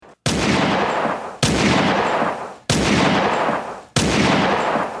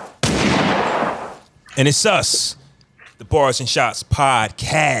And it's us, the Bars and Shots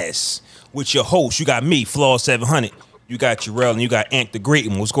podcast, with your host. You got me, Flaw 700. You got Jarrell, and you got Ant the Great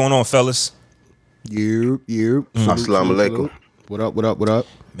One. What's going on, fellas? You. Assalamu alaikum. What up?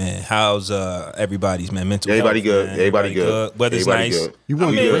 Man, how's everybody's mental Everybody health? good. Man? Everybody good. Weather's Everybody nice. good. You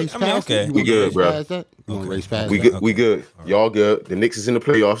want to race past okay. it? We good, bro. You want to race past We that? good. We good. Y'all good. The Knicks is in the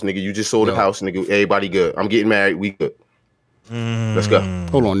playoffs, nigga. You just sold the house, nigga. Everybody good. I'm getting married. We good. Let's go.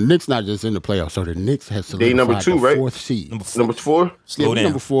 Hold on. The Knicks not just in the playoffs. So the Knicks has solidified number 2, the right? 4th seed. Number 4? Slow down.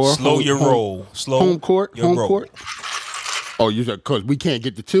 Number 4. Slow your roll. Slow home court. your Home roll. court. Oh, you said because we can't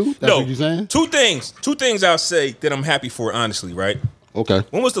get the 2? That's what you're saying? Two things I'll say that I'm happy for, honestly, right? Okay.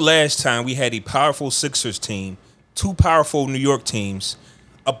 When was the last time we had a powerful Sixers team, 2 powerful New York teams,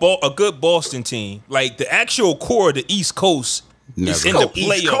 a good Boston team, like the actual core of the East Coast is in the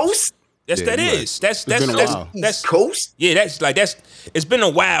playoffs. East Coast? Yes, Yeah, that you're is. right. That's East Coast? Yeah, it's been a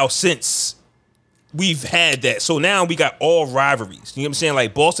while since we've had that. So now we got all rivalries. You know what I'm saying?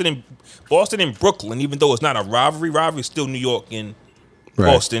 Like Boston and Brooklyn, even though it's not a rivalry is still New York and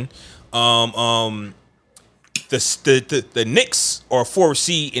Boston. The Knicks are a 4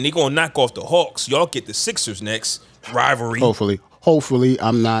 seed and they're gonna knock off the Hawks. Y'all get the Sixers next. Rivalry. Hopefully,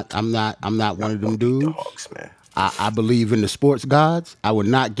 I'm not one of them dudes. Hawks, man. I believe in the sports gods. I would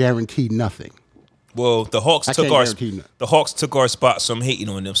not guarantee nothing. Well, the Hawks I took can't our guarantee nothing. the Hawks took our spot, so I'm hating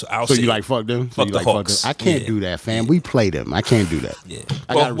on them. So I'll So say you like fuck them? So Fuck you the like Hawks. them? I can't Yeah. do that, fam. We play them. I can't do that. Yeah.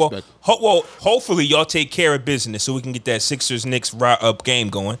 I gotta respect. Hopefully y'all take care of business so we can get that Sixers Knicks up game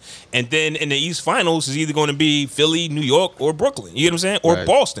going. And then in the East Finals is either going to be Philly, New York, or Brooklyn. You get what I'm saying? Or Right.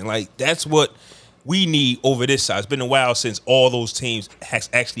 Boston. Like that's what we need over this side. It's been a while since all those teams has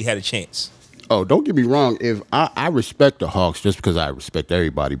actually had a chance. Oh, don't get me wrong. If I respect the Hawks just because I respect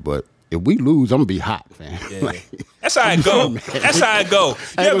everybody, but if we lose, I'm gonna be hot, man. Yeah. Like, That's how it go. man. That's how it go.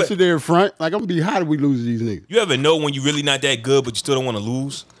 I ain't gonna sit there in front. Like I'm gonna be hot if we lose to these niggas. You ever know when you're really not that good, but you still don't want to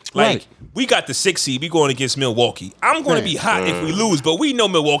lose? Like, Right. we got the 6 seed. We going against Milwaukee. I'm going to be hot if we lose, but we know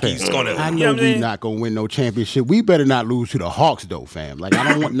Milwaukee's going to. I You know know what I'm we saying? not gonna win no championship. We better not lose to the Hawks though, fam. Like I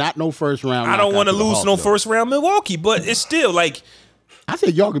don't want not no first round. I don't want to lose Hawks, no though. first round Milwaukee, but it's still like I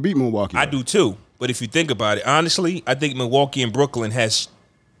said y'all could beat Milwaukee. I though. do too. But if you think about it, honestly, I think Milwaukee and Brooklyn has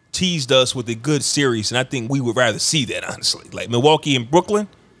teased us with a good series, and I think we would rather see that, honestly. Like Milwaukee and Brooklyn,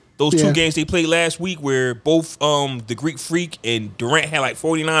 those Yeah. 2 games they played last week where both the Greek Freak and Durant had like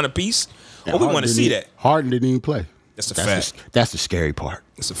 49 apiece. And We Harden want to didn't see even- that. Harden didn't even play. That's a fact. That's the scary part.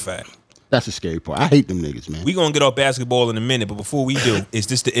 It's a fact. That's the scary part. I hate them niggas, man. We gonna get off basketball in a minute, but before we do, is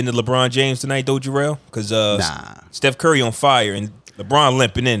this the end of LeBron James tonight, though, Jarrell? Because Nah. Steph Curry on fire and LeBron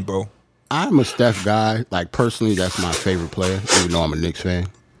limping in, bro. I'm a Steph guy. Like personally, that's my favorite player, even though I'm a Knicks fan.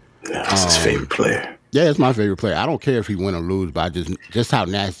 That's his favorite player. Yeah, it's my favorite player. I don't care if he win or lose, but I just how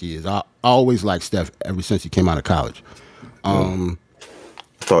nasty he is. I always liked Steph ever since he came out of college. I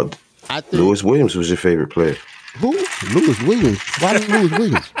thought I think Lewis Williams was your favorite player. who? Lewis Williams. Why did Lewis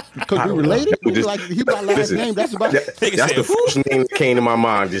Williams? Because I we don't know. related? We just- Like he my last Listen, name. That's about That's Nigga the said, first name that came to my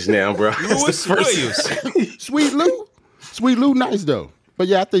mind just now, bro. That's the Lewis first- Williams. Sweet Lou. Sweet Lou, nice though. But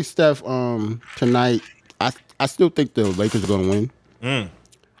yeah, I think Steph tonight. I still think the Lakers are gonna win.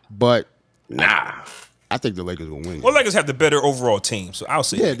 But Nah. I think the Lakers will win. Well, Lakers have the better overall team, so I'll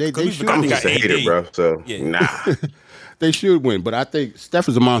say Yeah, that. they 'Cause we should. forgot I'm they just got a hater, AD. bro. So, Yeah. nah. They should win, but I think Steph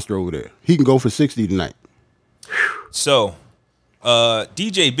is a monster over there. He can go for 60 tonight. So,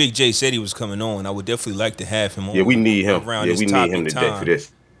 DJ Big J said he was coming on. I would definitely like to have him on. Yeah, we need him. around Yeah, this we need topic him today time, for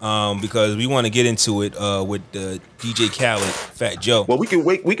this. because we want to get into it with DJ Khaled, Fat Joe. Well, we can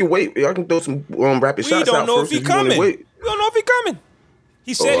wait. We can wait. I can throw some rapid We shots don't out know if first he if you wanna coming. We wait. don't know if he coming.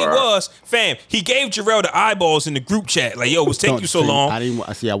 He said he All right. was. Fam, he gave Jarrell the eyeballs in the group chat. Like, yo, it was taking you so See, long. I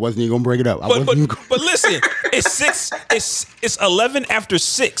didn't see. I wasn't even gonna bring it up. But listen, it's 6. It's 11 after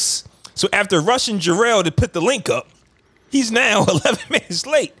 6. So after rushing Jarrell to put the link up, he's now 11 minutes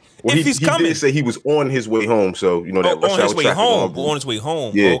late. Well, if he's coming, did say he was on his way home, so you know that rush on his hour way traffic home. on- On his way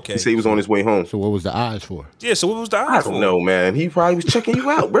home. Yeah, Okay. he said he was on his way home. So what was the eyes for? Yeah. So what was the I eyes don't for? know, man. He probably was checking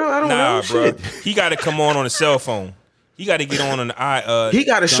you out, bro. I don't know. Nah, bro. Shit. He got to come on a cell phone. He got to get on the eye. He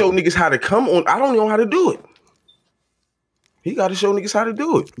got to show niggas how to come on. I don't know how to do it. He got to show niggas how to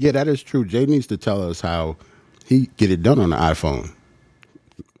do it. Yeah, that is true. Jay needs to tell us how he get it done on the iPhone.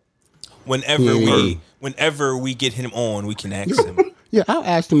 whenever we get him on, we can ask him. Yeah, I'll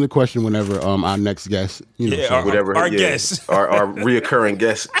ask him the question whenever our next guest, Yeah, so Whatever. Our yeah, guest. our reoccurring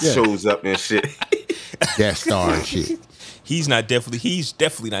guest Yeah. shows up and shit. guest star and shit. He's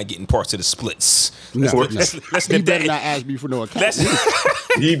definitely not getting parts of the splits. No, Let's he nip better that. not ask me for no account. Let's,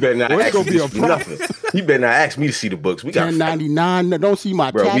 He better not Well, it's ask gonna me be to a see problem. nothing. He better not ask me to see the books. We got to fight. 1099. Don't see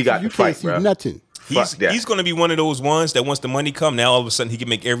my Bro, we taxes. got You to can't fight, see bro. nothing. He's going to be one of those ones that once the money come, now all of a sudden he can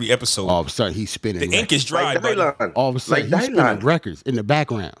make every episode. All of a sudden he's spinning. The ink is dry, Like buddy. Dylan. All of a sudden he's spinning records in the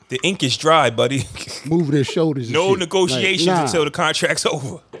background, The ink is dry, buddy. moving his shoulders. And No shit. negotiations Like, nah. until the contract's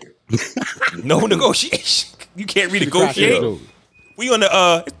over. No negotiation. You can't Contract's renegotiate. over. We on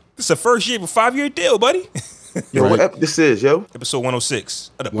the this is the first year of a 5-year deal, buddy. Yo, Right. what this is, yo? Episode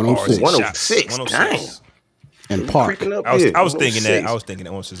 106. 106. 106, 106. And Park. Creeping up I was here. I was thinking that. 106. I was thinking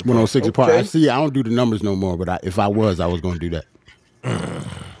that 106. 106 apart. Okay. I see. I don't do the numbers no more, but if I was going to do that.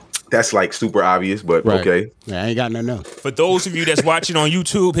 That's like super obvious, but Right. okay. Yeah, I ain't got nothing else. For those of you that's watching on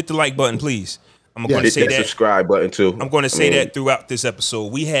YouTube, hit the like button, please. I'm going to Hit say that that. subscribe button too. I'm going to say that throughout this episode.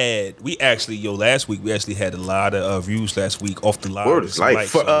 Last week we actually had a lot of views last week off the live. Word is like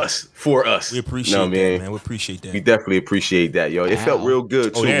for us. We appreciate No, that, man. We appreciate that. We definitely appreciate that, yo. It felt real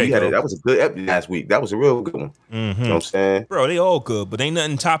good too. Oh, there We you had go. that was a good episode last week. That was a real good one. You know what I'm saying? Bro, they all good, but ain't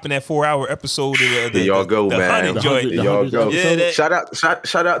nothing topping that 4-hour episode of There y'all go, the man. Honey joint. The There y'all 100th go. Yeah, that-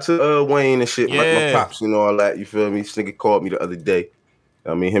 Shout out to Wayne and shit. My Yeah. pops, you know, all that. You feel me? This nigga called me the other day.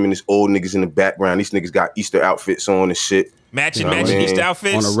 I mean, him and his old niggas in the background. These niggas got Easter outfits on and shit. Matching You know what I matching mean? Easter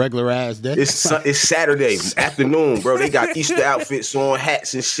outfits. On a regular ass day. It's Saturday afternoon, bro. They got Easter outfits on,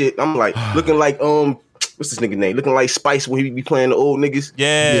 hats and shit. I'm like looking like what's this nigga name? Looking like Spice when he be playing the old niggas.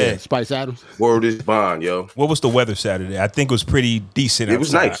 yeah. Spice Adams. Word is bond, yo. What was the weather Saturday? I think it was pretty decent. It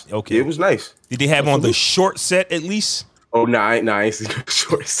was outside. nice. Okay. It was nice. Did they have on the short set at least? Oh I ain't seen no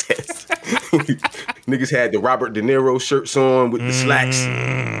short sets. Niggas had the Robert De Niro shirts on with the slacks.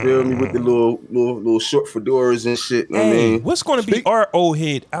 Feel me? With the little short fedoras and shit. You know what I Hey, mean? what's going to be our old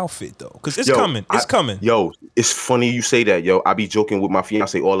head outfit though? Because it's Yo, coming. It's coming. Yo, it's funny you say that, yo. I be joking with my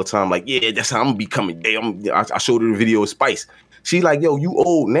fiance all the time, like, yeah, that's how I'm gonna be coming. I showed her the video of Spice. She like, yo, you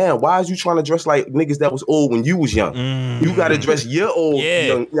old now. Why is you trying to dress like niggas that was old when you was young? You gotta dress your old Yeah.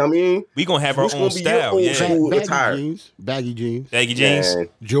 young. You know what I mean? We gonna have our What's own gonna be your style. old Yeah. school Baggy attire? jeans. Baggy jeans. Baggy jeans, Man,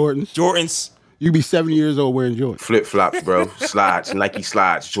 Jordans. Jordans. You be 70 years old wearing Jordans. flip flops, bro. Slides, Nike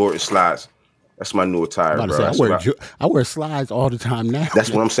slides, Jordan slides. That's my new attire, I'm bro. about to That's, say, what I wear slides all the time now. that's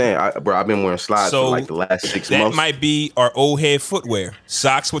what I'm saying, bro. I've been wearing slides So, for like the last 6 That months. might be our old head footwear.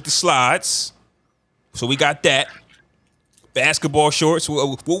 Socks with the slides. So we got that. Basketball shorts.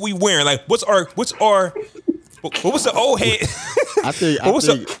 What we wearing? Like what was the old head?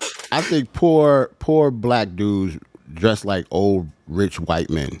 I think poor black dudes dress like old rich white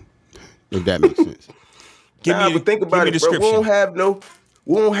men. If that makes sense. But think about it, bro. We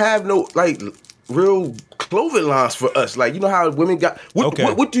don't have no like real clothing lines for us. Like, you know how women got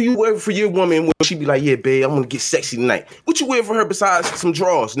what do you wear for your woman when she be like, yeah, babe, I'm gonna get sexy tonight? What you wear for her besides some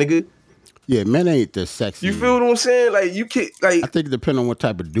drawers, nigga? Yeah, men ain't the sexy. You feel what I'm saying? Like, you can't like I think it depends on what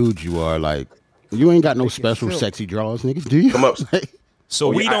type of dude you are. Like, you ain't got no special sexy drawers, niggas, do you? Come up. So Oh,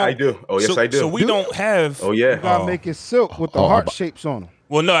 we yeah, don't. I do. Oh, yes, I do. So we don't have. Oh yeah. You gotta make it silk with the heart shapes on them.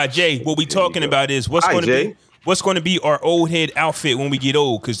 Well, no, Jay. What we talking about is what's Hi, going to Jay. be what's going to be our old head outfit when we get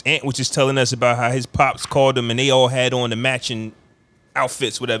old. Because Ant was just telling us about how his pops called them and they all had on the matching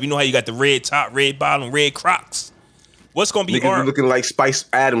outfits, whatever. You know how you got the red top, red bottom, red Crocs. What's going to be Niggas our? be looking like Spice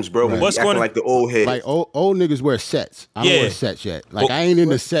Adams, bro. Right. What's Acting gonna- like the old head. Like old niggas wear sets. I don't Yeah. wear sets yet. Like I ain't in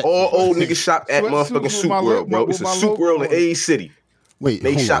the set. all old niggas shop at Sweatsuits motherfucking with Soup my World, bro. with It's a my Soup logo World in on it. A City. Wait,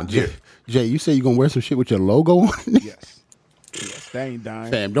 They hold shop on, there. Jay. You say you gonna wear some shit with your logo on it? Yes. Yes, they ain't dying.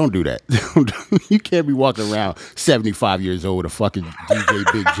 Fam, don't do that. You can't be walking around 75 years old with a fucking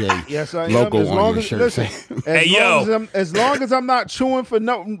DJ Big J Yes, I am. logo As on long your as, shirt. listen, fam. as long as I'm not chewing for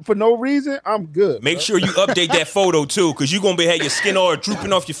no reason, I'm good. Make sure you update that photo too, because you're gonna be have your skin all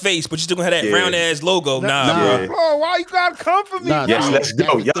drooping off your face, but you're still gonna have that Yeah. round ass logo. Nah, Nah. bro. Yeah. Bro, why you gotta come for me? Nah, bro? Yes, nah. let's That's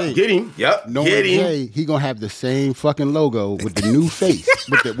go. the Yup, thing. get him. Yup, Knowing get him. Jay, he gonna have the same fucking logo with the new face,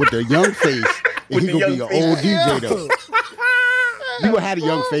 with the young face, and With he the gonna be young an old face. DJ though. You gonna have a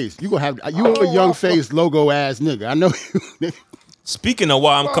young face. You gonna have a young face logo ass nigga. I know you. Speaking of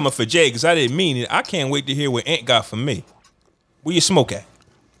why I'm coming for Jay, because I didn't mean it, I can't wait to hear what Ant got for me. Where you smoke at?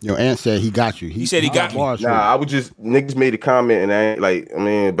 Your aunt said he got you. He said he got me. bars for Nah, you. I was just niggas made a comment and I ain't like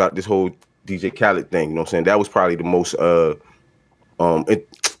about this whole DJ Khaled thing. You know what I'm saying? That was probably the most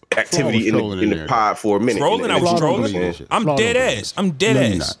activity in trolling in the there, pod for a minute. Trolling? I was Flaw don't trolling? believe that shit. I'm Flaw dead don't believe ass. that. I'm dead No,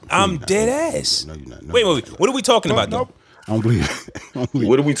 you're ass. not. No, I'm you're not. dead ass. No, you're not. No, Wait, you're wait, not. wait. What are we talking about though? Nope. I don't believe it. I don't believe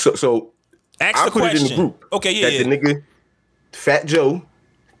What it. do we so Ask I the put it in question. the group. Okay, yeah, that yeah. the nigga Fat Joe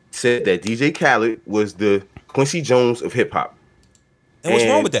said that DJ Khaled was the Quincy Jones of hip hop. And what's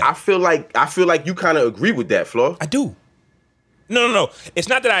wrong with that? I feel like you kind of agree with that, Flaw. I do. No. It's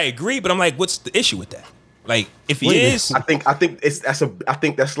not that I agree, but I'm like, what's the issue with that? Like, if he Wait a is, I think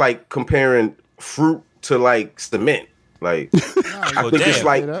that's like comparing fruit to like cement. Like, I think it's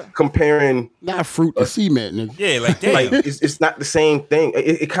like comparing not fruit to cement, nigga. Yeah, like damn. Like it's not the same thing.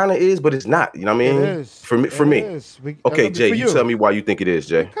 It kind of is, but it's not. You know what I mean? It is. For me. Okay, Jay, you tell me why you think it is,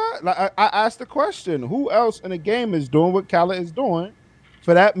 Jay. Like, I asked the question: who else in the game is doing what Khaled is doing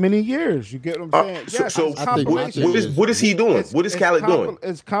for that many years? You get what I'm saying? So what is he doing? What is Khaled doing?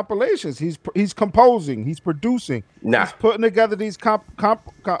 It's compilations. He's composing. He's producing. Nah. He's putting together these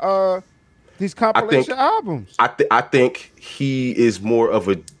compilation albums. I think he is more of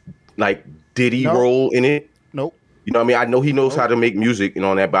a like Diddy role in it. Nope. You know what I mean? I know he knows how to make music and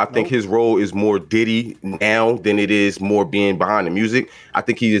all that, but I think his role is more Diddy now than it is more being behind the music. I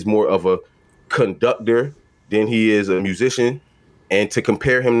think he is more of a conductor than he is a musician. And to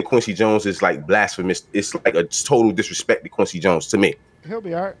compare him to Quincy Jones is like blasphemous. It's like a total disrespect to Quincy Jones to me. He'll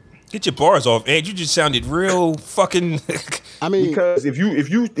be all right. Get your bars off, Ed. You just sounded real fucking. I mean, because if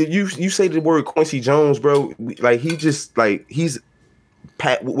you say the word Quincy Jones, bro, like he just like he's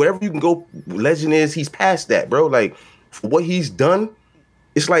wherever you can go, legend is he's past that, bro. Like for what he's done,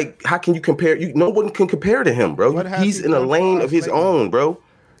 it's like how can you compare? No one can compare to him, bro. He's in a lane of his own, bro.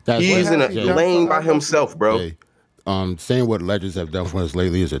 He's in a lane by himself, bro. Saying what legends have done for us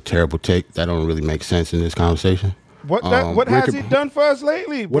lately is a terrible take. That don't really make sense in this conversation. What has he done for us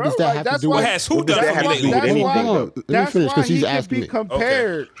lately, bro? What does that have to do with? What has who done for me lately? Let me finish because he's asking me.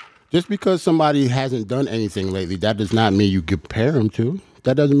 Compared. Okay. Just because somebody hasn't done anything lately, that does not mean you compare him to.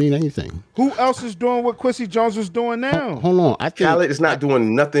 That doesn't mean anything. Who else is doing what Quincy Jones is doing now? Hold on. I think Khaled is not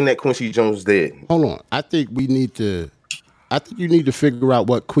doing nothing that Quincy Jones did. Hold on. I think you need to figure out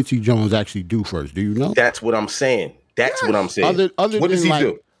what Quincy Jones actually do first. Do you know? That's what I'm saying. What does he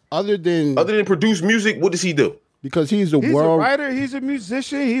do? Other than produce music, what does he do? Because he's a writer, he's a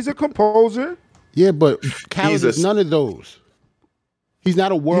musician, he's a composer. Yeah, but Khaled is none of those. He's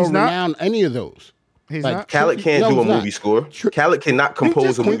not a world-renowned any of those. Khaled can't do a movie score. Khaled cannot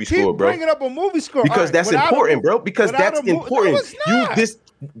compose a movie score, bro. Bringing up a movie score because that's important, bro. Because that's important.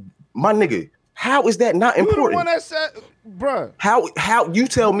 My nigga. How is that not important? You the one that said, bro. How you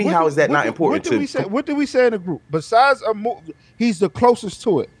tell me how is that not important? What did we say in the group? Besides a movie, he's the closest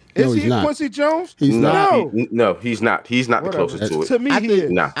to it. Is he Quincy Jones? He's not. No, he's not. He's not the closest to it. To me, he is.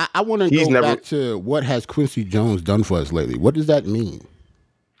 Nah. I want to go back to what has Quincy Jones done for us lately. What does that mean?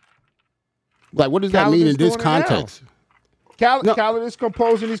 Like, what does that mean in this context? Khaled is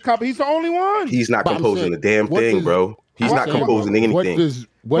composing. He's the only one. He's not composing a damn thing, bro. He's not composing anything.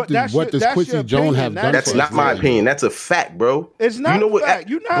 What does Quincy Jones have done? That's not my opinion. That's a fact, bro. It's not a fact.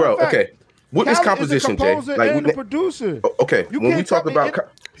 You're not a fact. Okay. What is composition, Jay? Like and the producer. Okay. When we talk about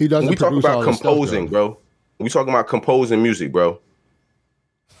composing, bro. We talking about composing music, bro.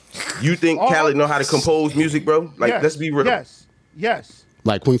 You think Khaled know how to compose music, bro? Like, let's be real. Yes.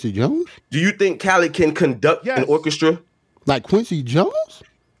 Like Quincy Jones? Do you think Khaled can conduct an orchestra? Like Quincy Jones?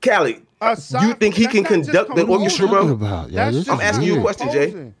 Khaled, do you think he can conduct an orchestra, bro? I'm asking you a question,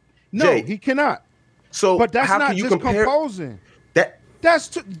 Jay. No, he cannot. So but that's how not can you just compare composing.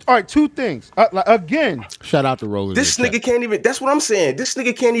 That's all right. Two things. Again, shout out to Roland. This nigga can't even. That's what I'm saying. This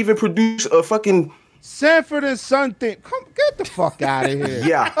nigga can't even produce a fucking Sanford and Son thing. Come get the fuck out of here.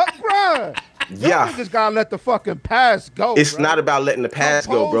 Yeah, bruh. You just gotta let the fucking past go. It's not about letting the past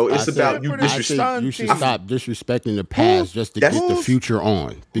go, bro. It's about you disrespecting. You should stop disrespecting the past just to get the future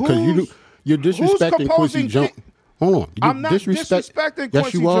on because you're disrespecting Quincy Jones. Hold on. I'm not disrespecting Quincy Jones.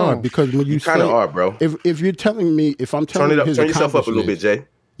 Yes, you are. Because when you kind of are, bro. If you're telling me, if I'm telling you his turn yourself up a little bit, Jay.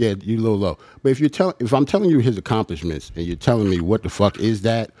 Yeah, you a little low. But if I'm telling you his accomplishments and you're telling me what the fuck is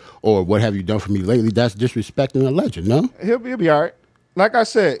that or what have you done for me lately, that's disrespecting a legend, no? He'll be all right. Like I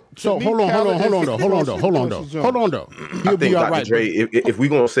said. So hold on though. I think Dr. Dre. If we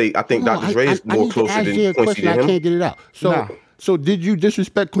gonna say, I think Dr. Dre is more closer than Quincy to him. I can't get it out. So did you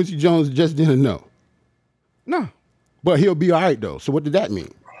disrespect Quincy Jones just then or no? No. But he'll be all right though. So what did that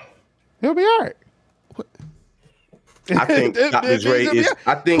mean? He'll be all right. What? I think Dr. Dre is.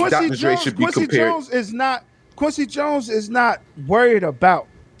 I think Dr. Dre should be compared. Quincy Jones is not worried about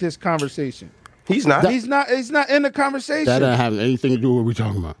this conversation. He's not. He's not in the conversation. That doesn't have anything to do with what we're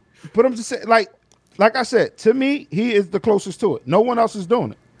talking about. But I'm just saying, like I said, to me, he is the closest to it. No one else is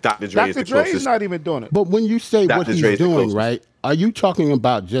doing it. Dr. Dre is the closest. is not even doing it. But when you say what he's doing, right? Are you talking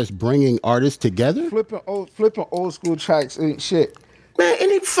about just bringing artists together? Flipping old school tracks and shit. Man,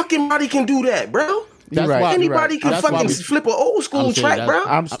 any fucking body can do that, bro. Anybody can fucking flip an old school track, bro.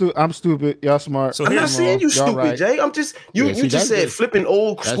 I'm stupid. Y'all smart. So I'm not saying you stupid, Jay. I'm just you just said flipping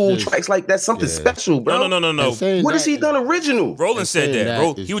old school tracks like that's something special, bro. No. What has he done original? Roland said that,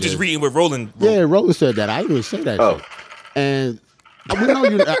 bro. He was just reading what Roland. Yeah, Roland said that. I didn't even say that. Oh, and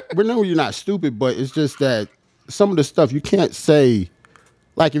we know you're not stupid, but it's just that some of the stuff you can't say.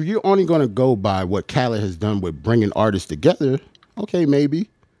 Like, if you're only going to go by what Khaled has done with bringing artists together, okay, maybe.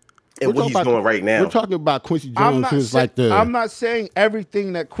 And what he's doing right now. We're talking about Quincy Jones, who's like the... I'm not saying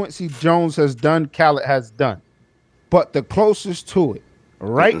everything that Quincy Jones has done, Khaled has done. But the closest to it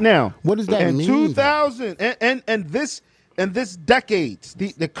right now. What does that mean? In 2000 and this decades,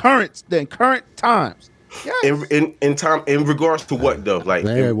 the current times. Yes. In regards to what though? Like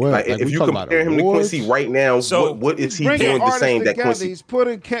if you compare him to Quincy right now, so what is he doing the same that Quincy? He's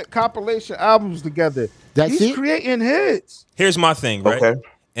putting compilation albums together. He's creating hits. Here's my thing, right? Okay.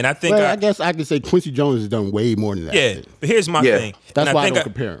 And I think I guess I can say Quincy Jones has done way more than that. Yeah, but here's my thing. That's why I don't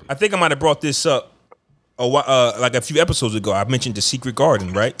compare him. I think I might have brought this up like a few episodes ago. I mentioned The Secret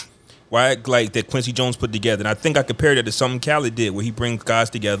Garden, right? Like that Quincy Jones put together. And I think I compared it to something Khaled did where he brings guys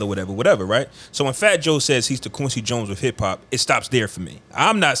together, whatever, right? So when Fat Joe says he's the Quincy Jones of hip hop, it stops there for me.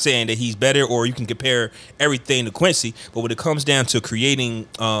 I'm not saying that he's better or you can compare everything to Quincy, but when it comes down to creating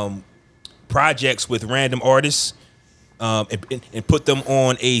projects with random artists and put them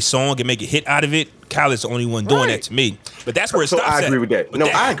on a song and make a hit out of it, Khaled's the only one doing that to me. But that's where it stops. I agree with that.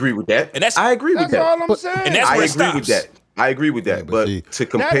 I agree with that. And I agree with that. That's all I'm saying. And that's where it stops. With that. I agree with that, but to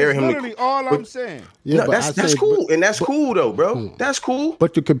compare him, that's literally all I'm saying. Yeah, that's cool, and that's cool though, bro. That's cool.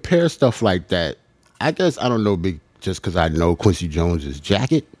 But to compare stuff like that, I guess I don't know, just because I know Quincy Jones's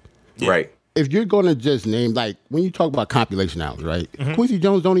jacket, right? If you're gonna just name like when you talk about compilation albums, right? Mm-hmm. Quincy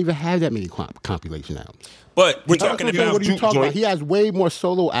Jones don't even have that many compilation albums. But we're talking about what are you talking about? He has way more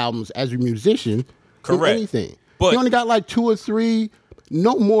solo albums as a musician than anything. But he only got like 2 or 3.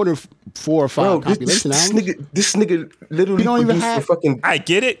 No more than 4 or 5 compilation albums. This nigga literally don't even have fucking. I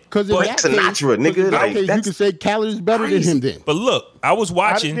get it, because Sinatra, nigga. Like, you can say Khaled is better than him then. But look, I was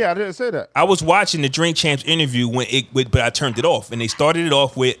watching. I didn't say that. I was watching the Drink Champs interview but I turned it off, and they started it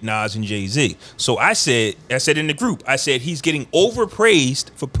off with Nas and Jay-Z. So I said in the group, he's getting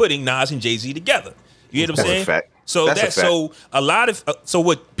overpraised for putting Nas and Jay-Z together. You know what I'm saying? Fact. So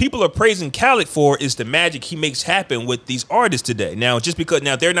what people are praising Khaled for is the magic he makes happen with these artists today. Now, just because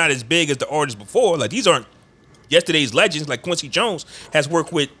they're not as big as the artists before, like these aren't yesterday's legends. Like Quincy Jones has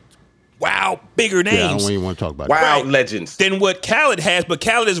worked with bigger names. Yeah, I don't even want to talk about legends than what Khaled has, but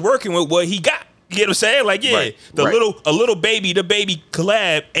Khaled is working with what he got. You get what I'm saying? Like, a little baby, the baby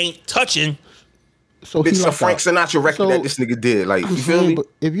collab ain't touching. So it's a Frank Sinatra record that this nigga did. Like, you feel me? But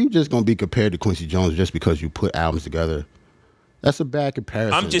if you just gonna be compared to Quincy Jones just because you put albums together, that's a bad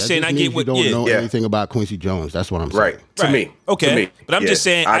comparison. I'm just saying I get what you don't know anything about Quincy Jones. That's what I'm saying. Right. To me. Okay. To me. But I'm just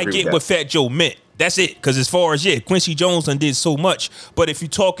saying I get what Fat Joe meant. That's it. Because as far as Quincy Jones done did so much. But if you're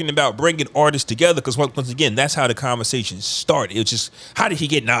talking about bringing artists together, because once again, that's how the conversation started. It was just how did he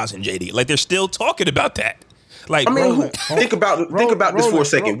get Nas and JD? Like they're still talking about that. Like, I mean, think about this for a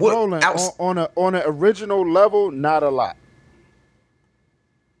second. On an original level, not a lot.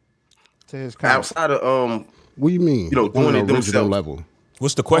 To his comment. Outside of what do you mean? Doing on it original level.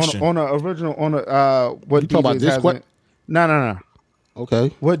 What's the question? On an original, what you talk about this hasn't? No.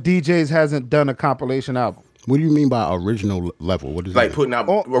 Okay. What DJs hasn't done a compilation album? What do you mean by original level? What is like that? Putting out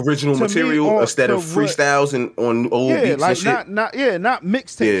original material instead of freestyles and on old beats and shit? Not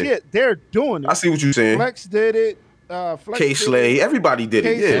mixtapes. Yeah, they're doing it. I see what you're saying. Flex did it. K Slay, everybody did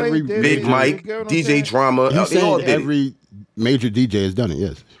it. Yeah, Big Mike, DJ Drama. Every major DJ has done it.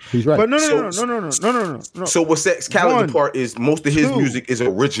 Yes, he's right. But no. So what sets Khaled apart is most of his music is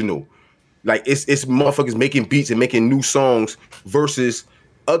original. Like it's motherfuckers making beats and making new songs versus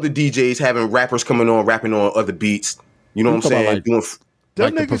other DJs having rappers coming on rapping on other beats. You know what I'm saying? Like, doing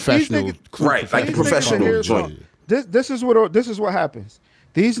like the professional, right? Like the professional joint. This is what happens.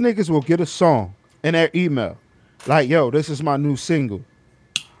 These niggas will get a song in their email, like, "Yo, this is my new single."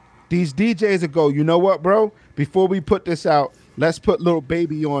 These DJs will go, "You know what, bro? Before we put this out, let's put Lil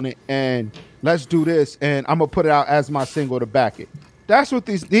Baby on it and let's do this, and I'm gonna put it out as my single to back it." That's what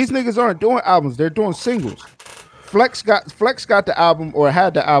these niggas aren't doing albums. They're doing singles. Flex got the album or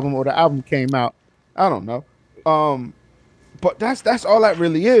had the album or the album came out. I don't know. But that's all that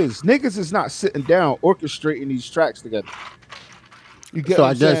really is. Niggas is not sitting down orchestrating these tracks together. You get what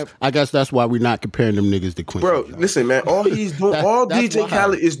I'm saying? I guess that's why we're not comparing them niggas to Quincy. Bro, listen, man. All he's doing, all DJ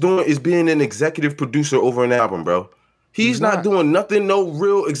Khaled is doing is being an executive producer over an album, bro. He's not doing nothing no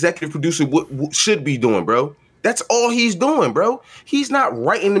real executive producer should be doing, bro. That's all he's doing, bro. He's not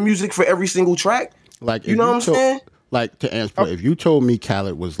writing the music for every single track. Like, you know what I'm saying? Like, to answer, if you told me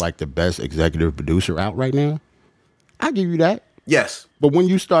Khaled was like the best executive producer out right now, I'd give you that. Yes. But when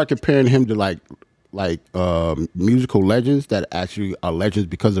you start comparing him to like musical legends that actually are legends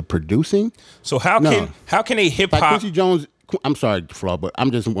because of producing. So how can a hip hop I'm sorry, Flaw, but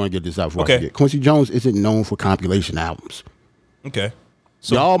I'm just want to get this out before I forget. Quincy Jones isn't known for compilation albums. Okay.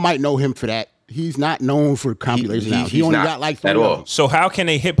 So y'all might know him for that. He's not known for compilation albums. He only got like 3 at all. So how can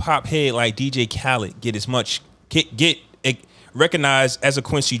a hip hop head like DJ Khaled get as much get recognized as a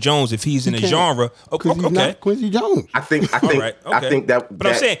Quincy Jones if he's in a genre? He's not Quincy Jones. I think that. But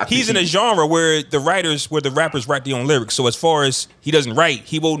I'm saying he's in a genre where the rappers write their own lyrics. So as far as he doesn't write,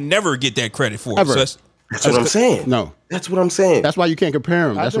 he will never get that credit for it. So that's what I'm saying. No, that's what I'm saying. That's why you can't compare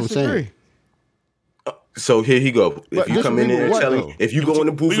him. That's what I'm saying. So here he go. If you come in there and tell him, if you go in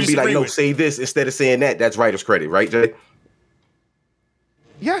the booth and be like, no, say this instead of saying that, that's writer's credit, right, Jay?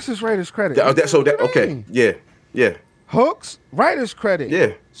 Yes, it's writer's credit. Okay, yeah. Hooks, writer's credit.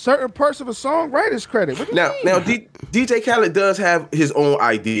 Yeah. Certain parts of a song, writer's credit. What do you mean? DJ Khaled does have his own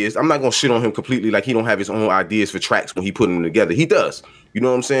ideas. I'm not gonna shit on him completely. Like he don't have his own ideas for tracks when he put them together. He does. You know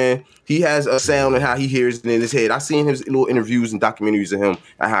what I'm saying? He has a sound and how he hears it in his head. I've seen his little interviews and documentaries of him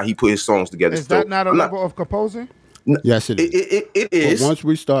and how he put his songs together. Is that not a level of composing? Yes, it is. It is. But once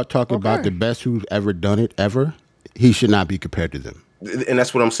we start talking about the best who's ever done it ever, he should not be compared to them. And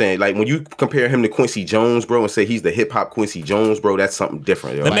that's what I'm saying. Like when you compare him to Quincy Jones, bro, and say he's the hip hop Quincy Jones, bro, that's something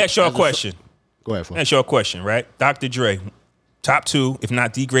different. Yo. Let me ask you a question. Go ahead. Let me ask you a question, right? Dr. Dre, top 2, if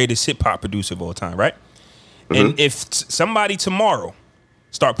not the greatest hip hop producer of all time, right? Mm-hmm. And if somebody tomorrow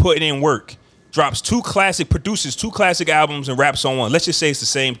start putting in work, drops 2 classic albums and raps on one. Let's just say it's the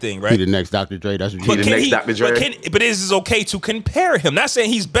same thing, right? He the next Dr. Dre. That's what the next Dr. Dre. But is it okay to compare him? Not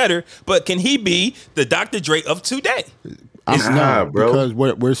saying he's better, but can he be the Dr. Dre of today? No, bro. Because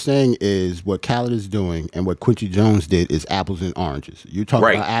what we're saying is what Khaled is doing and what Quincy Jones did is apples and oranges. You're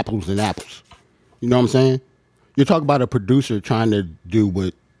talking about apples and apples. You know what I'm saying? You're talking about a producer trying to do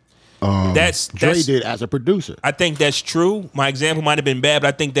what Dre did as a producer. I think that's true. My example might have been bad,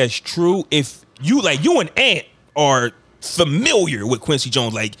 but I think that's true. If you and Ant are familiar with Quincy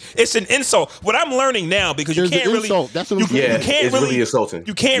Jones, like it's an insult. What I'm learning now, because you can't really, that's what I'm saying. It's really insulting.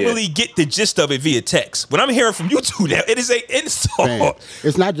 You can't really get the gist of it via text. What I'm hearing from you two now, it is an insult. Man,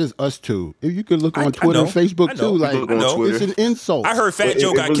 it's not just us two. If you could look on Twitter and Facebook too, like it's an insult. I heard Fat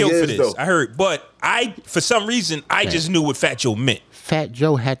Joe got killed for this. I heard, but for some reason, I just knew what Fat Joe meant. Fat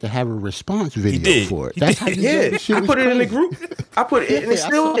Joe had to have a response video for it. That's how I put it in the group. I put it, and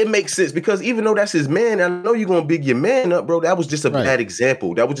it makes sense because even though that's his man, I know you're gonna big your man up, bro. That was just a bad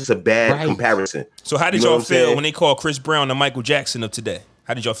example. That was just a bad comparison. So how did y'all feel when they called Chris Brown the Michael Jackson of today?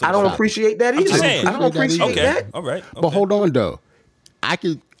 How did y'all feel? I don't appreciate that either. I don't appreciate that. All right. But hold on though, I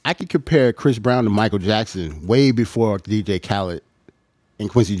could compare Chris Brown to Michael Jackson way before DJ Khaled and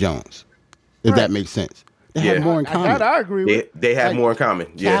Quincy Jones, if that makes sense. They have more in common. I agree with. They have more in common.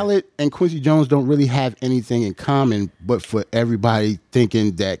 Khaled and Quincy Jones don't really have anything in common, but for everybody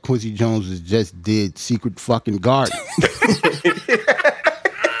thinking that Quincy Jones just did Secret fucking Garden.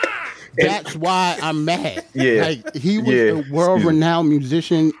 That's why I'm mad. Yeah, like he was a world-renowned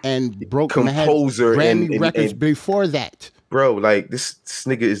musician and composer and Grammy records before that. Bro, like this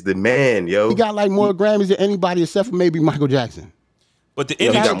nigga is the man, yo. He got like more Grammys than anybody except for maybe Michael Jackson. But the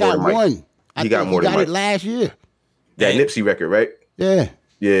he got one. He got more than Mike. It last year. That Nipsey record, right? Yeah.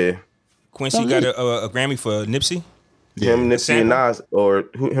 Quincy got a Grammy for Nipsey? Yeah. Him, Nipsey, and Nas, or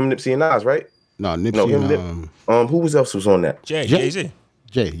Nipsey and Nas, right? No, Nipsey. Who else was on that? Jay-Z.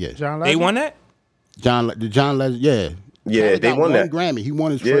 Jay, yeah. John Legend? They won that? John Legend, yeah. Yeah, they won that Grammy. He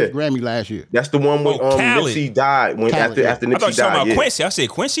won his first Grammy last year. That's the one when Nipsey died. After Nipsey died. I thought you were talking about Quincy. I said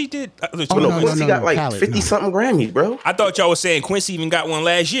Quincy did. Quincy got like 50-something Grammys, bro. I thought y'all was saying Quincy even got one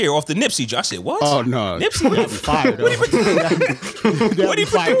last year off the Nipsey. I said what? Oh no, Nipsey got fired. What he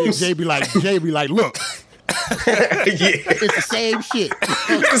produced? Jay be like, look. It's the same shit.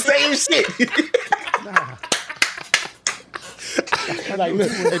 It's the same shit. Like,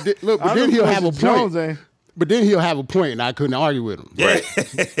 look, but then he'll have a point. But then he'll have a point, and I couldn't argue with him. Right.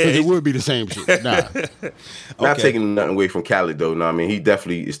 Because it would be the same shit. Nah. Not taking nothing away from Khaled, though. No, I mean, he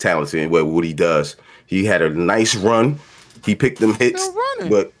definitely is talented in what he does. He had a nice run. He picked them hits.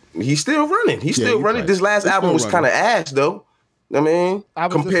 But he's still running. He's still running. Right. This last album was kind of ass, though. I mean,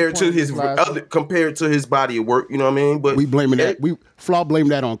 compared to his body of work, you know what I mean? But we blaming that. Flaw blamed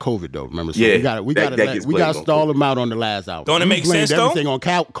that on COVID though. Remember? So we got to stall him out on the last album. Don't it make sense though? Everything on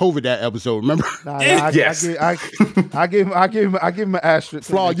COVID that episode. Remember? Yes. I give him an asterisk.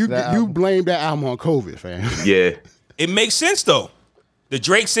 Flaw, you blamed that album on COVID, fam. Yeah. It makes sense though. The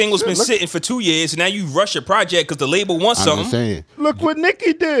Drake single's been sitting for 2 years, and now you rush your project because the label wants something. I'm saying. Look what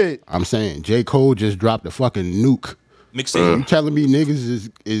Nicki did. I'm saying J. Cole just dropped a fucking nuke. Mixtape. You telling me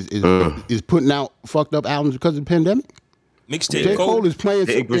niggas is putting out fucked up albums because of the pandemic? Mixtape. J. Cole is playing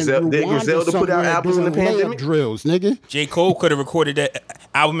Did Griselda put out albums in the pandemic? Drills, nigga. J. Cole could have recorded that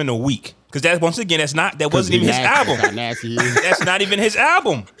album in a week. Because that wasn't even his album. That's not even his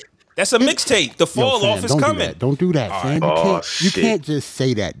album. That's a mixtape. The fall off is coming. Don't do that, fam. You can't just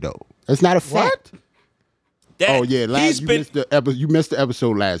say that though. That's not a fact. You missed the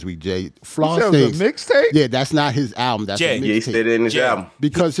episode last week, Jay. Flaw thinks mixtape. Yeah, that's not his album. That's a mixtape. Yeah, he said it in his album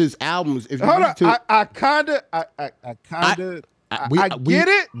because his albums. If you I get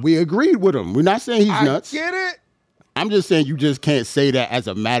it. We agreed with him. We're not saying he's nuts. I get it. I'm just saying you just can't say that as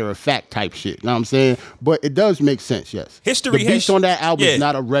a matter of fact type shit. You know what I'm saying? But it does make sense, yes. History the beats on that album is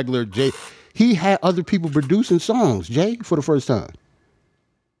not a regular Jay. He had other people producing songs, Jay, for the first time.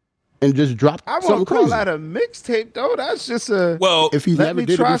 And just dropped something crazy. I won't call that a mixtape, though. That's just a... Well, if he never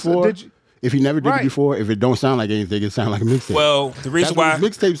did it before... If he never did it before, if it don't sound like anything, it sound like a mixtape. Well, the reason why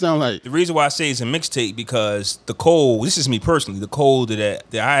mixtape sound like. The reason why I say it's a mixtape because the Cole, this is me personally, the Cole that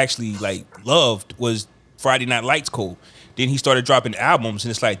I actually like loved was Friday Night Lights Cole. Then he started dropping albums,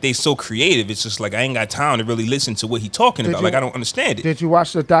 and it's like they so creative. It's just like I ain't got time to really listen to what he talking about. Like I don't understand it. Did you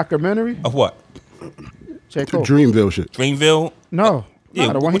watch the documentary of what? The Dreamville shit. Dreamville? No.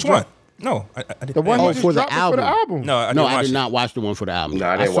 Yeah. Which one? No, I didn't. The one he just dropped for the album. No, I did not watch the one for the album. No,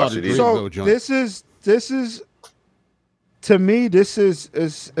 I didn't watch it either. So this is to me, it's a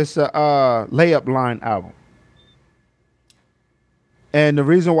layup line album. And the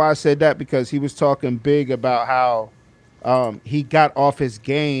reason why I said that because he was talking big about how he got off his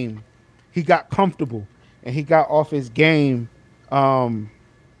game, he got comfortable, and he got off his game. Like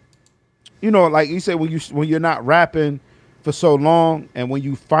you said, when you're not rapping for so long, and when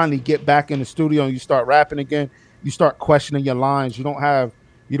you finally get back in the studio and you start rapping again, you start questioning your lines. You don't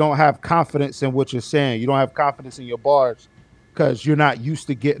have confidence in what you're saying. You don't have confidence in your bars because you're not used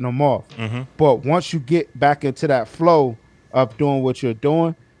to getting them off. Mm-hmm. But once you get back into that flow of doing what you're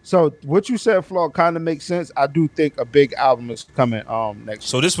doing, so what you said, Flaw, kind of makes sense. I do think a big album is coming next.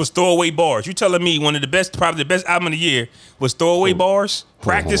 So this was throwaway bars. You telling me one of the best, probably the best album of the year was throwaway bars?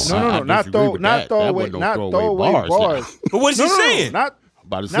 Practice? No, not throwaway bars. But what is he saying? Not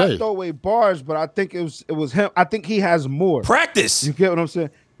throwaway bars, but I think it was him. I think he has more. Practice. You get what I'm saying?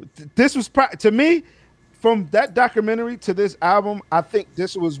 This was to me, from that documentary to this album, I think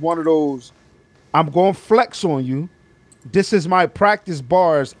this was one of those. I'm going to flex on you. This is my practice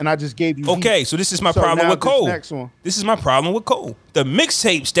bars, and I just gave you. Okay, so this is my problem with Cole. This is my problem with Cole. The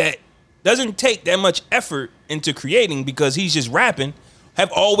mixtapes that doesn't take that much effort into creating because he's just rapping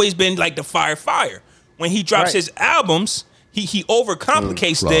have always been like the fire. When he drops his albums, he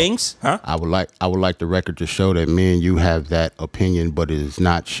overcomplicates things. Huh? I would like the record to show that me and you have that opinion, but it is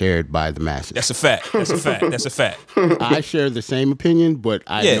not shared by the masses. That's a fact. I share the same opinion, but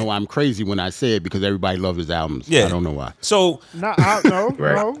I know I'm crazy when I say it because everybody loves his albums. Yeah. I don't know why. So no,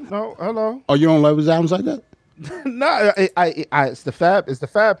 hello. Oh, you don't love his albums like that? No, it's the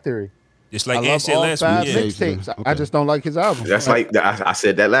Fab theory. Just like Ann said last week. Mixtapes. Okay. I just don't like his albums. That's like I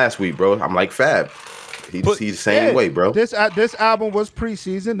said that last week, bro. I'm like Fab. He's the same way, bro. This album was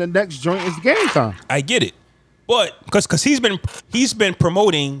preseason. The next joint is Game Time. I get it, but because he's been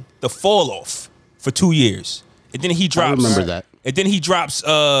promoting the Fall Off for 2 years, and then he drops. I remember that. And then he drops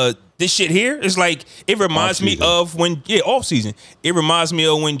this shit here. It's like it reminds me of when off season. It reminds me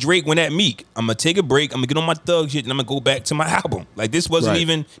of when Drake went at Meek. I'm gonna take a break. I'm gonna get on my thug shit, and I'm gonna go back to my album. Like this wasn't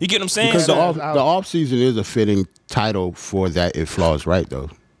even. You get what I'm saying? Because the off season is a fitting title for that. If Flaw's right though.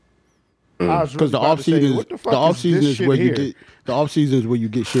 Because the off season is where you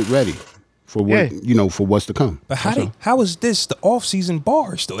get shit ready for what for what's to come. But how is this the off season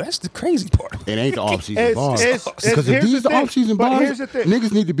bars though? That's the crazy part. It ain't the off season bars. Because if these are off season bars,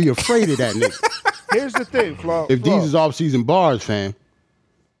 niggas need to be afraid of that nigga. Here's the thing, Flaw. If these is off season bars, fam.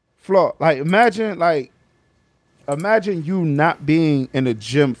 Flaw, like imagine you not being in the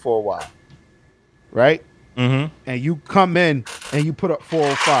gym for a while, right? Mm-hmm. And you come in and you put up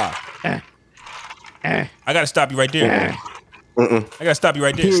 405. I gotta stop you right there. I gotta stop you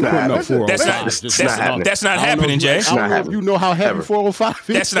right there. That's not happening, Jay. I don't know if you know how heavy 405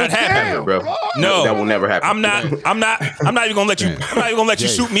 is. That's not happening, bro. No, that will never happen. I'm not even gonna let you. I'm not even gonna let you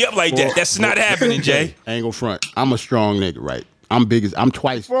shoot me up like that. That's not happening, Jay. Angle front. I'm a strong nigga, right? I'm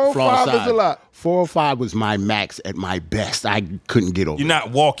twice. 405 is a lot. 405 was my max at my best. I couldn't get over. You're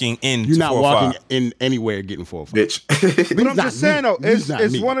not walking in. You're not walking in anywhere getting 405. Bitch. But I'm just saying though,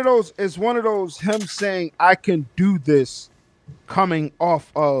 it's one of those. It's one of those. Him saying I can do this, coming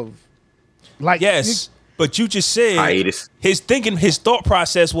off of, like yes. But you just said hiatus. His thought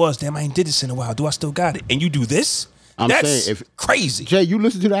process was, damn, I ain't did this in a while. Do I still got it? And you do this? That's crazy. Jay, you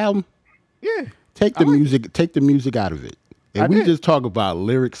listen to the album? Yeah. Take the music out of it. and we just talk about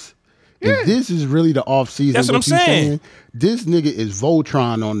lyrics, if this is really the off season, that's what I'm saying. This nigga is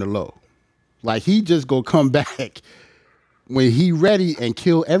Voltron on the low. Like he just gonna come back when he ready and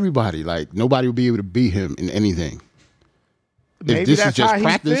kill everybody. Like nobody will be able to beat him in anything. Maybe if this that's is just how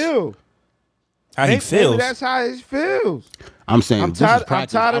practice, he feels. He feels. Maybe that's how he feels. I'm saying I'm tired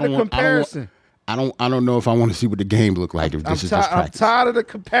of the comparison. I don't know if I want to see what the game look like if this is just practice. I'm tired of the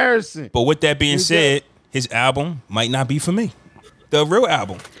comparison. But with that being said, his album might not be for me. The real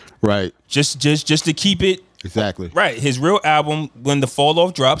album. Right. Just to keep it exactly. Right. His real album, when the Fall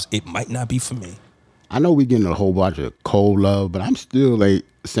Off drops, it might not be for me. I know we getting a whole bunch of cold love, but I'm still like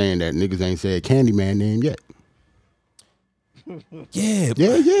saying that niggas ain't said Candyman name yet. Yeah.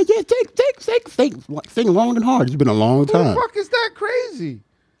 Think long and hard. It's been a long time. Who the fuck is that crazy?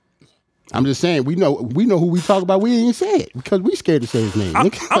 I'm just saying we know who we talk about. We ain't say it because we scared to say his name.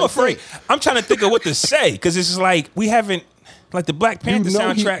 I'm afraid. I'm trying to think of what to say because it's just like we haven't like the Black Panther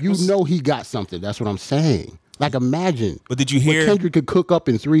soundtrack. He got something. That's what I'm saying. Like imagine. But did you hear what Kendrick could cook up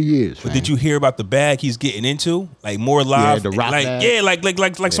in 3 years? But did you hear about the bag he's getting into? Like more live, the rock bag.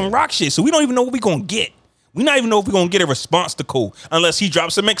 like some rock shit. So we don't even know what we gonna get. We not even know if we're gonna get a response to Cole unless he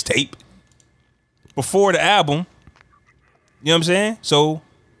drops a mixtape before the album. You know what I'm saying? So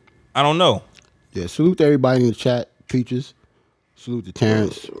I don't know. Yeah, salute to everybody in the chat. Peaches. Salute to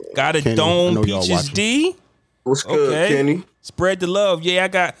Terrence. Got a dome, Peaches D. What's good, Kenny? Spread the love.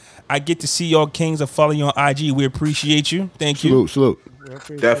 Yeah, I get to see y'all kings are following you on IG. We appreciate you. Thank you. Salute.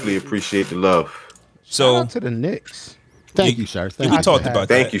 Definitely appreciate the love. So shout out to the Knicks. Thank you, sir. We talked about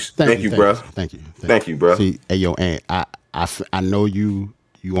that. Thank you, bro. Thank you, bro. See, hey, yo, Aunt, I know you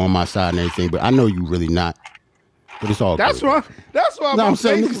on my side and everything, but I know you really not. But it's all That's good. why. That's why. No, I'm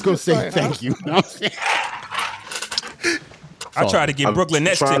saying niggas gonna say thank you. No, I'm saying. I try to get Brooklyn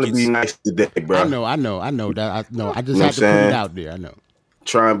Nets tickets. Trying to be nice today, bro. I know that. I just had to put it out there. I know.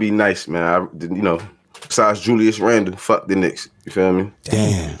 Try and be nice, man. Besides Julius Randle, fuck the Knicks. You feel me?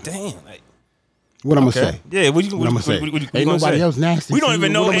 Damn. Like, what I'm gonna say? Yeah, what I'm gonna say? Ain't nobody else nasty. We don't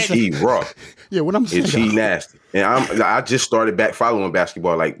even know. He raw. Yeah, what I'm saying? He nasty. And I just started back following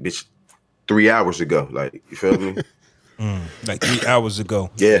basketball like 3 hours ago. Like, you feel me? Like 3 hours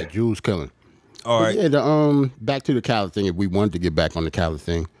ago. Yeah. Jules killing. All right. Yeah, back to the Khaled thing. If we wanted to get back on the Khaled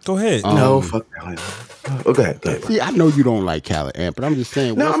thing, go ahead. No, fuck Khaled. Oh, go ahead. See, I know you don't like Khaled, Ant, but I'm just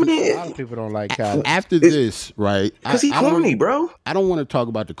saying. No, I mean, a lot of people don't like Khaled. After this, right? Because he's corny, bro. I don't want to talk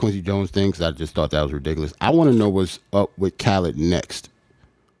about the Quincy Jones thing because I just thought that was ridiculous. I want to know what's up with Khaled next.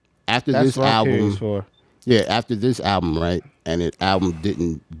 After this album, after this album, right? And the album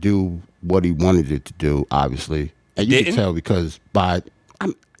didn't do what he wanted it to do, obviously, and you can tell because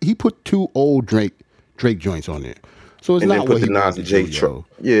he put 2 old Drake joints on there. So it's not what he wanted to Jake do.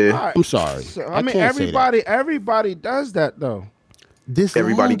 Yeah. Right. I'm sorry. So, I mean, everybody does that though.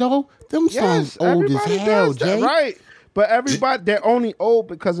 Everybody though? Them songs old as hell, Jay. Right. But everybody, they're only old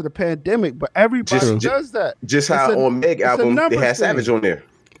because of the pandemic. But everybody does that. Just how on Meg album they had Savage on there.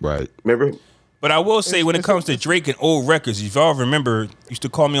 Right. Remember? But I will say, when it comes to Drake and old records, if y'all remember, used to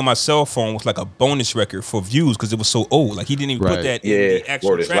call me on my cell phone with like a bonus record for views because it was so old. Like he didn't even put that in the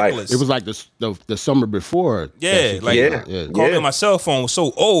actual track list. It was like the summer before. Yeah, call me on my cell phone was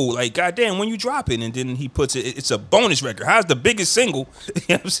so old. Like, goddamn, when you drop it, and then he puts it, it's a bonus record. How's the biggest single? You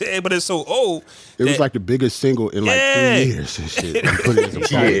know what I'm saying? But it's so old. It was like the biggest single in like 3 years and shit. Put it as a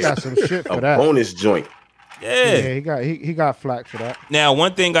bonus. He got some shit for that. Bonus joint. Yeah, he got flack for that. Now,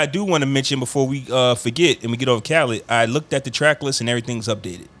 one thing I do want to mention before we forget and we get over Khaled, I looked at the track list and everything's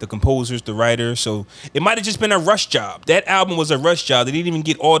updated. The composers, the writers, so it might have just been a rush job. That album was a rush job. They didn't even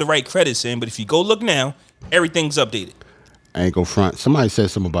get all the right credits in, but if you go look now, everything's updated. I ain't go front. Somebody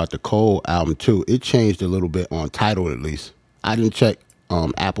said something about the Cole album too. It changed a little bit on Tidal at least. I didn't check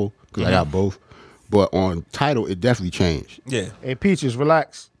Apple because I got both, but on Tidal it definitely changed. Yeah. Hey, Peaches,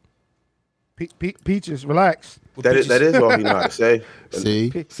 relax. Peaches, relax. That is all he know how to say. See,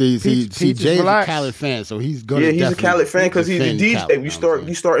 Jay's a Khaled fan, so he's gonna. Yeah, he's a Khaled fan because he's a DJ. You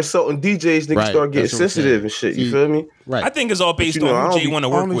start insulting DJs, niggas start getting sensitive and shit. You feel me? Right. I think it's all based on who Jay want to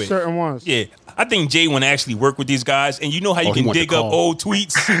work with. Certain ones. Yeah, I think Jay want to actually work with these guys, and you know how you can dig up old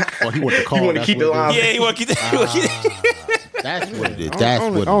tweets. He want to call. He want to keep it live. Yeah, he want to keep it. That's what it is. That's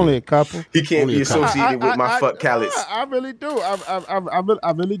what it is. Only a couple. He can't be associated with my fuck Khaled. I really do.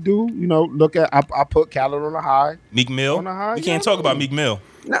 I really do. You know, look at I put Khaled on the high. Meek Mill. On the high. We can't talk about Meek Mill.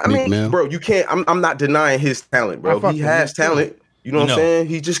 Nah, I mean, bro, you can't. I'm not denying his talent, bro. He has talent. You know what I'm saying?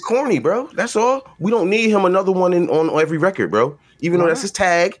 He's just corny, bro. That's all. We don't need him another one on every record, bro. Even though that's his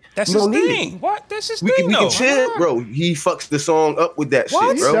tag. That's his thing. What? That's his thing. We can chill, bro. He fucks the song up with that shit,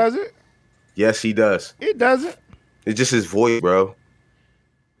 bro. He does it. Yes, he does. He doesn't. It's just his voice, bro.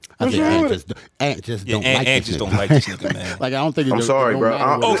 I think Ant just don't like this nigga. Don't like this nigga, man. Like I don't think. I'm sorry, bro.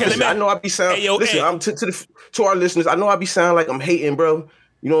 I know I be sounding. Hey, listen, I'm to our listeners. I know I be sounding like I'm hating, bro.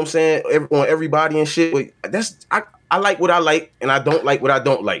 You know what I'm saying? On everybody and shit. But I like what I like, and I don't like what I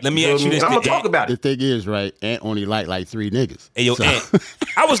don't like. Let me ask you this. I'm gonna talk about it. The thing is, right? Ant only like 3 niggas. Hey, yo, so. Ant.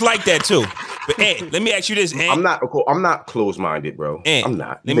 I was like that too. But Ant, let me ask you this, Ant. I'm not closed-minded, bro. Ant, I'm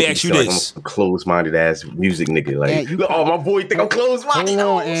not. Let me ask you this. Like I'm a closed-minded ass music nigga. Like, Ant, my boy think I'm closed-minded.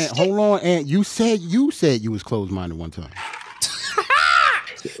 Hold on, Ant. You said you was closed-minded one time.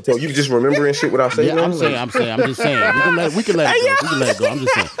 So you just remembering shit without saying? Yeah, I'm just saying. We can let it go. I'm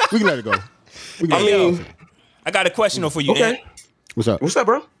just saying. We can let it go. I got a question for you, Ant. What's up? What's up,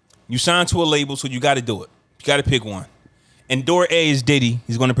 bro? You signed to a label, so you got to do it. You got to pick one. And door A is Diddy.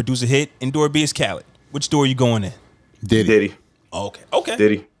 He's going to produce a hit. And door B is Khaled. Which door are you going in? Diddy. Oh, okay.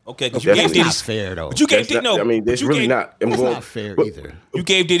 Diddy. Okay, because you gave Diddy. That's not fair, though. But you gave Diddy. No, I mean, it's really not. It's not fair either. You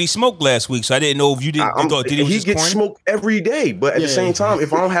gave Diddy smoke last week, so I didn't know if you didn't. You thought Diddy was just He gets smoked every day, but at the same time,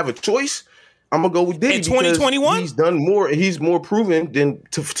 if I don't have a choice, I'm gonna go with Diddy. In 2021, he's done more. He's more proven than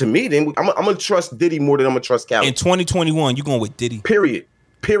to me. Then I'm gonna trust Diddy more than I'm gonna trust Khaled. In 2021, you going with Diddy?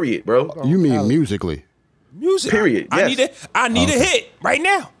 Period, bro. You mean musically? Music. Period. Yes. I need a hit right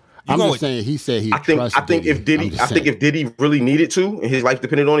now. I'm just saying. He said he. I think if Diddy really needed to, and his life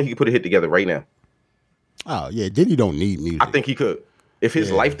depended on it, he could put a hit together right now. Oh yeah, Diddy don't need music. I think he could. If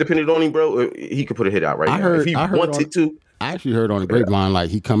his life depended on him, bro, he could put a hit out right now. If he wanted to. I actually heard on the grapevine like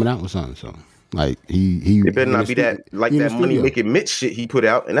he coming out with something. So like he. It better not be that money making Mitch shit he put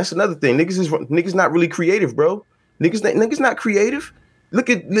out. And that's another thing. Niggas not really creative, bro. Niggas not creative.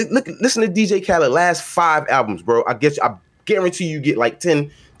 Listen to DJ Khaled last 5 albums, bro. I guarantee you get like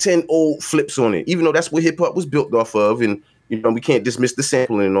 10 old flips on it. Even though that's what hip hop was built off of, and we can't dismiss the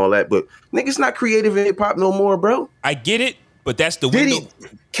sampling and all that. But niggas not creative in hip hop no more, bro. I get it, but that's the window.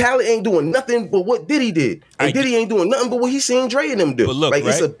 Khaled ain't doing nothing but what Diddy did. And Diddy ain't doing nothing but what he's seen Dre and them do. But look,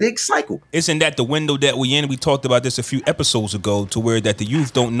 it's a big cycle. Isn't that the window that we in? We talked about this a few episodes ago, to where that the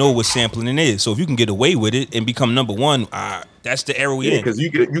youth don't know what sampling is. So if you can get away with it and become number one, that's the era we in. Because you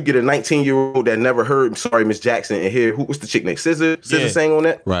get a 19-year-old that never heard "Sorry Miss Jackson" and hear what's the chick name? SZA sang on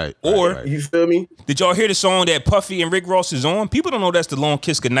that, right? Or you feel me? Did y'all hear the song that Puffy and Rick Ross is on? People don't know that's the Long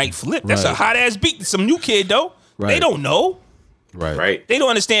Kiss Goodnight flip. That's a hot ass beat. Some new kid though. Right. They don't know. Right. They don't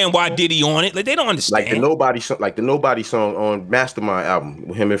understand why Diddy on it. Like they don't understand. Like the Nobody song on Mastermind album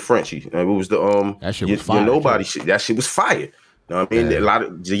with him and Frenchie. It was the that shit was fire. Nobody shit. That shit was fire. You know what I mean? A lot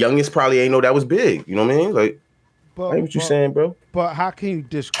of the youngest probably ain't know that was big. You know what I mean? Like, what you saying, bro? But how can you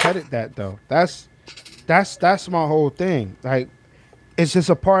discredit that though? That's my whole thing. Like, it's just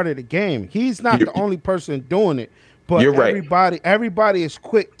a part of the game. He's not the only person doing it, but everybody is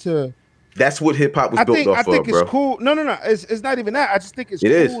quick to. That's what hip hop was built off of, bro. I think it's cool. No. It's not even that. I just think it's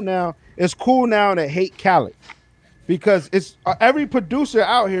cool now. It's cool now to hate Khaled because it's every producer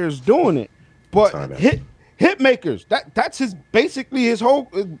out here is doing it. But hit makers, that's basically his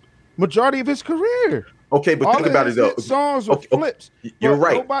whole majority of his career. Okay, but think about it though. Songs or flips. You're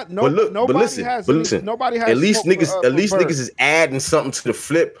right. But listen. Nobody has. At least niggas is adding something to the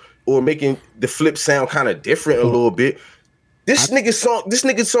flip or making the flip sound kind of different a little bit. This nigga's song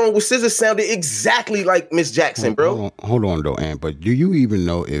with SZA sounded exactly like Miss Jackson, bro. Hold on though, Ant. But do you even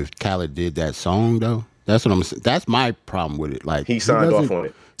know if Khaled did that song though? That's what I'm saying. That's my problem with it. Like he signed off on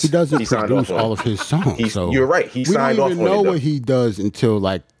it. He doesn't produce all of his songs. You're right. He signed off on it. We don't even know what he does until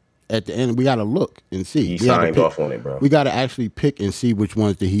like at the end. We got to look and see. He signed off on it, bro. We got to actually pick and see which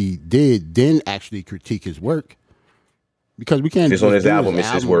ones that he did, then actually critique his work. Because we can't just on his album, it's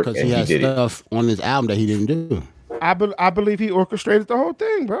his work, because he has stuff on his album that he didn't do. I believe he orchestrated the whole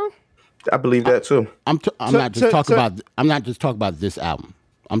thing, bro. I believe that too. I'm not just talking about this album.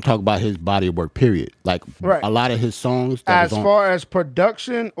 I'm talking about his body of work. Period. Like a lot of his songs. As far as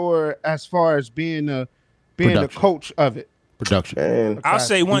production, or as far as being the coach of it. Production. Man, I'll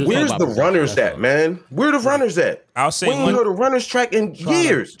say one. Where's the runners at, man? Where the runners at? I'll say we ain't heard a runners track in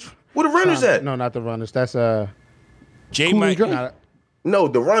years. Where the runners at? No, not the runners. That's Jay Mike. No,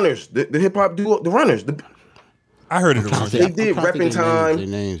 the runners. The hip hop duo. The runners. I heard it. They did Reppin' Time.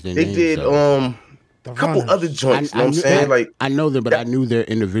 They did a couple other joints. You know what I'm saying? Like I know them, but I knew their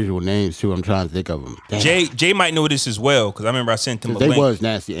individual names too. I'm trying to think of them. Damn. Jay might know this as well because I remember I sent him a link. They was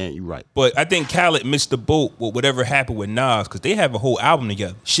nasty, and you're right. But I think Khaled missed the boat with whatever happened with Nas because they have a whole album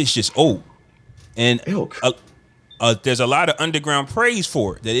together. Shit's just old, and there's a lot of underground praise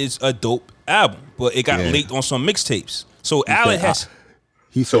for it. That is a dope album, but it got leaked on some mixtapes. So Khaled has.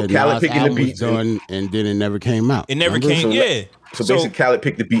 He said Nas album was done, and then it never came out. It never came. Yeah. So basically, Khaled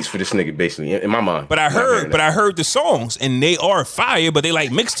picked the beats for this nigga, basically, in my mind. But I heard the songs, and they are fire. But they like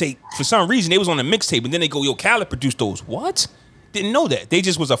mixtape for some reason. They was on the mixtape, and then they go, "Yo, Khaled produced those." What? Didn't know that. They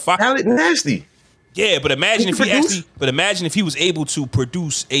just was a fire. Khaled nasty. Yeah, but imagine if he was able to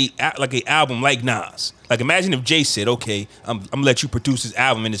produce a album like Nas. Like imagine if Jay said, "Okay, I'm gonna let you produce this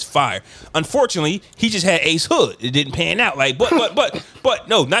album and it's fire." Unfortunately, he just had Ace Hood. It didn't pan out. Like, but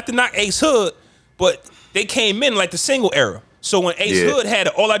no, not to knock Ace Hood, but they came in like the single era. So when Ace Hood had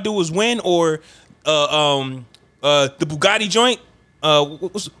All I Do Is Win or the Bugatti joint,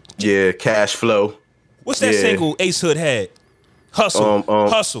 Cash Flow. What's that single Ace Hood had? Hustle.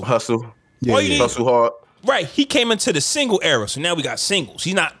 Yeah, Hustle Hard. Right, he came into the single era, so now we got singles.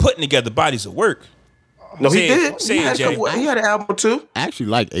 He's not putting together bodies of work. No, he did. He had an album too. I actually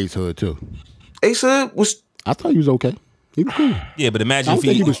like Ace Hood too. Ace Hood was. I thought he was okay. He was cool. Yeah, but imagine if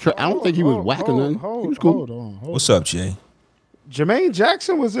he was. I don't think he was whack or nothing. He was cool. Hold on. What's up, Jay? Jermaine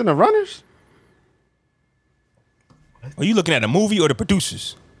Jackson was in the Runners? Are you looking at a movie or the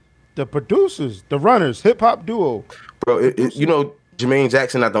producers? The producers, the Runners, hip hop duo. Bro, you know, Jermaine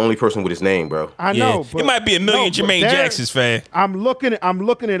Jackson not the only person with his name, bro. I know. But, it might be a million Jermaine Jacksons, fan. I'm looking it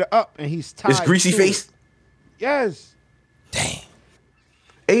up, and he's tied. It's Greasy Face? Yes. Damn.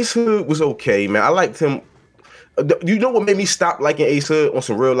 Ace Hood was okay, man. I liked him. You know what made me stop liking Ace Hood on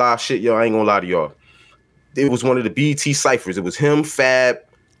some real live shit, yo? I ain't gonna lie to y'all. It was one of the BET ciphers. It was him, Fab,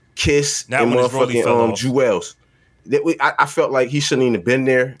 Kiss, and motherfucking Jewels. I felt like he shouldn't even have been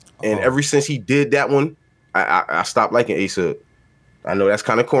there. And ever since he did that one, I stopped liking Ace Hood. I know that's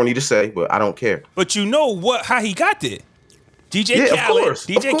kind of corny to say, but I don't care. But you know how he got there. DJ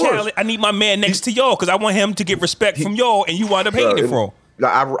Khaled, I need my man next to y'all because I want him to get respect from y'all, and you wind up hating it for him.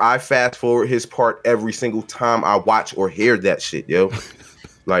 I fast forward his part every single time I watch or hear that shit, yo.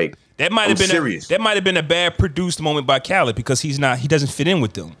 Like that might have been a bad produced moment by Khaled because he doesn't fit in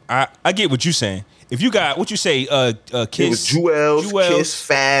with them. I get what you're saying. If you got what you say, Kiss, it was Jewels, Kiss,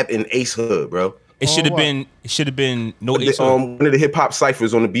 Fab, and Ace Hood, bro. It should have been no Ace Hood. One of the hip hop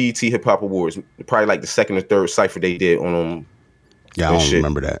ciphers on the BET Hip Hop Awards, probably like the second or third cipher they did on Yeah, I don't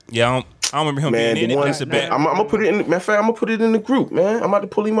remember that. Yeah, I don't remember him being in it. That's a bad. I'm gonna put it in. Matter of fact, I'm gonna put it in the group, man. I'm about to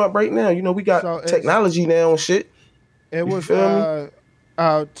pull him up right now. You know, we got technology now and shit. It was to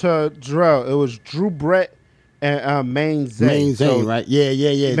Drell. It was Drew Brett and Main Zane. Main Zane, right?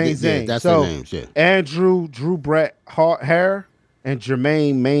 Yeah. Main Zane. That's their names. Yeah. Andrew Drew Brett Hare and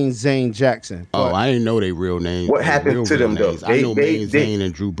Jermaine Main Zane Jackson. But I didn't know their real names. What happened to them though? I know Main Zane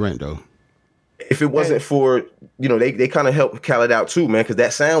and Drew Brent though. If it wasn't for, you know, they kind of helped Khaled out too, man, because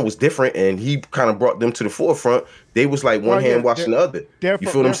that sound was different and he kind of brought them to the forefront. They was like one hand washing the other. You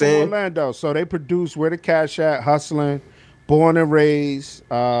feel what I'm saying? Orlando, so they produced Where the Cash At, Hustling, Born and Raised,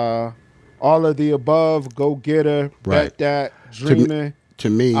 All of the Above, Go Getter, Bet That, Dreaming. To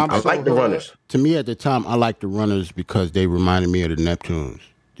me, I like the Runners. To me at the time, I liked the Runners because they reminded me of the Neptunes.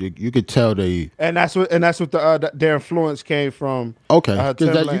 You could tell and that's what their influence came from. Okay,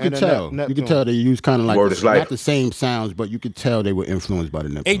 because you could tell. You could tell they used kind of like not the same sounds, but you could tell they were influenced by the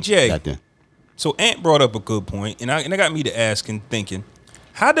Neptunes. AJ, back then. So Ant brought up a good point, and that got me to ask and thinking,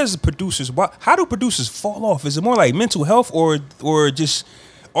 how do producers fall off? Is it more like mental health, or just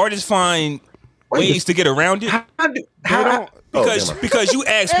artists find ways to get around it? Because you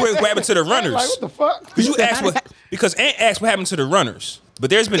asked what happened to the Runners. Like, what the fuck? Because Ant asked what happened to the Runners. But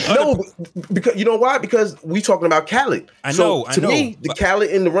there's been because you know why? Because we talking about Khaled. I know. To me, the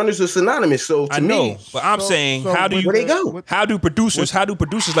Khaled and the Runners are synonymous. So to me, but I'm saying, how do they go? How do producers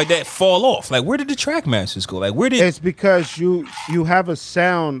like that fall off? Like, where did the track masters go? Like, It's because you have a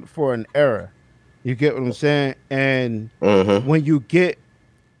sound for an era. You get what I'm saying? And when you get,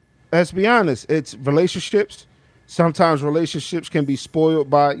 let's be honest, it's relationships. Sometimes relationships can be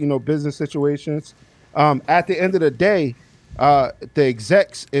spoiled by business situations. At the end of the day. The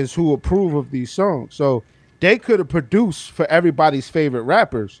execs is who approve of these songs. So they could have produced for everybody's favorite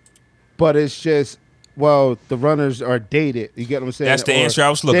rappers, but it's just, the Runners are dated. You get what I'm saying? That's the answer I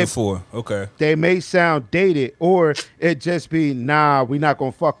was looking for. Okay. They may sound dated, or it just be, we're not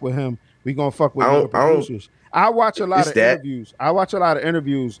going to fuck with him. We're going to fuck with other producers. I watch a lot of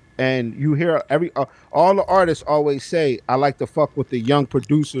interviews. And you hear all the artists always say, I like to fuck with the young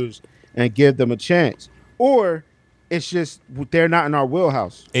producers and give them a chance. Or it's just they're not in our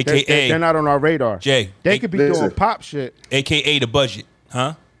wheelhouse. AKA they're not on our radar. Jay, they could be doing pop shit. AKA the budget,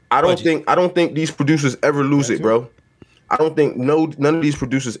 huh? I don't think these producers ever lose it, bro. I don't think none of these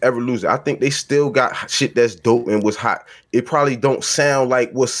producers ever lose it. I think they still got shit that's dope and was hot. It probably don't sound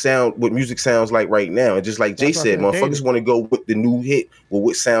like what music sounds like right now. And just like Jay said, motherfuckers want to go with the new hit or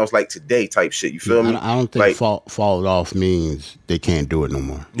what sounds like today type shit. You feel me? I don't think fall off means they can't do it no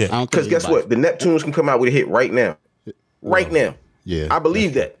more. Yeah. Because guess what? The Neptunes can come out with a hit right now. Right now. Yeah. I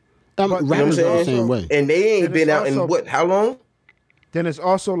believe that. You know what I'm saying? The same way. And they ain't been out in how long? Then it's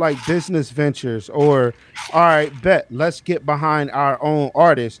also like business ventures or, all right, let's get behind our own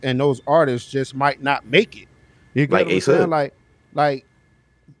artists, and those artists just might not make it. You get like what I'm saying? Like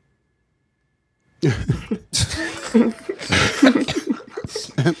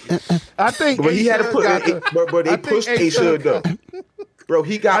I think but he had to put but they pushed Ace Hood though. Bro,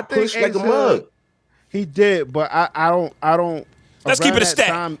 he got pushed like a mug. He did, but I don't let's keep it a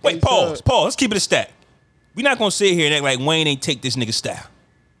stat. Wait, pause. Let's keep it a stat. We not gonna sit here and act like Wayne ain't take this nigga style.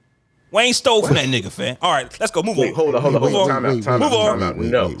 Wayne stole from that nigga, fam. All right, let's go. Move on. Hold on. Time out.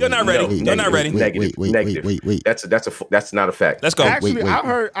 No, you're not ready. You're not ready. Negative. Wait. That's not a fact. Let's go. Actually,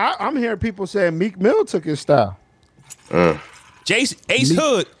 I'm hearing people saying Meek Mill took his style. Ace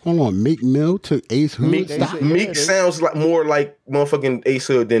Hood. Hold on, Meek Mill took Ace Hood style. Meek sounds like more like motherfucking Ace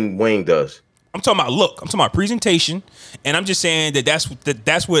Hood than Wayne does. I'm talking about look. I'm talking about presentation, and I'm just saying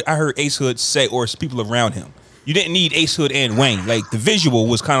that's what I heard Ace Hood say, or people around him. You didn't need Ace Hood and Wayne. Like the visual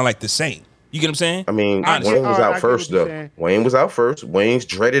was kind of like the same. You get what I'm saying? I mean, Wayne was out first though. Wayne was out first. Wayne's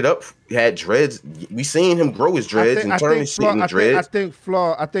dreaded up. He had dreads. We seen him grow his dreads and turn his shit into dreads. I think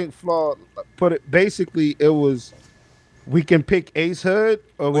Flaw put it. Basically, it was we can pick Ace Hood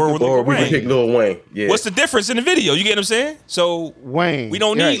or we can pick Lil Wayne. Yeah. What's the difference in the video? You get what I'm saying? So Wayne, we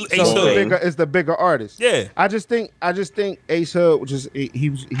don't need Ace Hood. It's the bigger artist. Yeah. I just think Ace Hood, which is he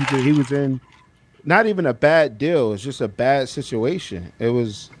was in not even a bad deal. It's just a bad situation. It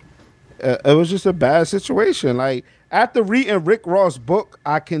was just a bad situation. Like after reading Rick Ross' book,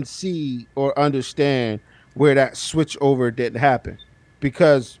 I can see or understand where that switch over didn't happen,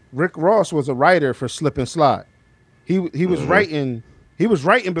 because Rick Ross was a writer for Slip and Slide. He was writing. He was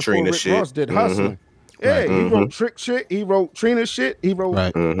writing before Trina Rick shit. Ross did Hustling. Yeah, he wrote Trick shit. He wrote Trina shit. He wrote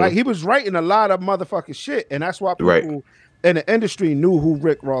like he was writing a lot of motherfucking shit, and that's why people in the industry knew who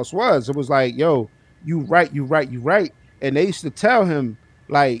Rick Ross was. It was like, yo, you write, and they used to tell him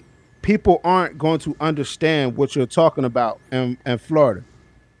like people aren't going to understand what you're talking about in Florida.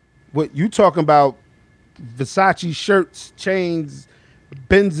 What you talking about? Versace shirts, chains,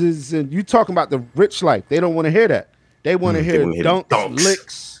 Benzes, and you talking about the rich life. They don't want to hear that. They want to hear dunks,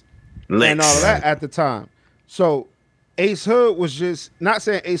 licks, and all of that at the time. So Ace Hood was just not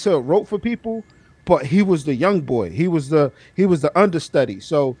saying Ace Hood wrote for people, but he was the young boy. He was the understudy.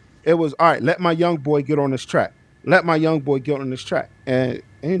 So it was all right. Let my young boy get on this track. And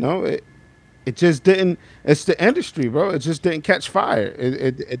you know it just didn't. It's the industry, bro. It just didn't catch fire.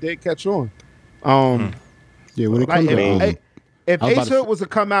 It didn't catch on. Yeah, when it comes to if Ace Hood was to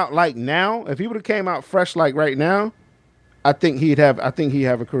come out like now, if he would have came out fresh like right now, I think he'd have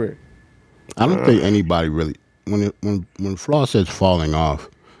a career. I don't think anybody really when Flaw says falling off,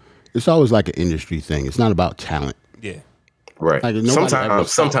 it's always like an industry thing. It's not about talent. Yeah. Right. Like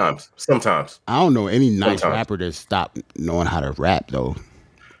sometimes. I don't know any nice rapper that stopped knowing how to rap though.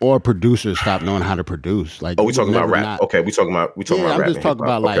 Or producers stop knowing how to produce. Like, we talking about rap. Okay, we talking about rap. I'm just talking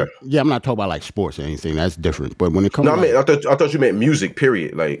about like, I'm not talking about like sports or anything. That's different. But when it comes, I thought you meant music.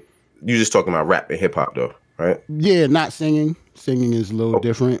 Period. Like you just talking about rap and hip hop though, right? Yeah, not singing. Singing is a little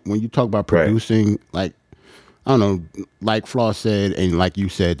different. When you talk about producing, like I don't know, like Flaw said, and like you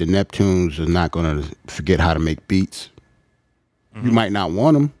said, the Neptunes are not going to forget how to make beats. Mm-hmm. You might not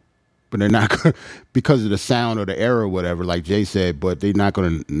want them. But they're not gonna, because of the sound or the era or whatever, like Jay said, but they're not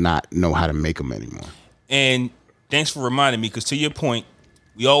going to not know how to make them anymore. And thanks for reminding me, because to your point,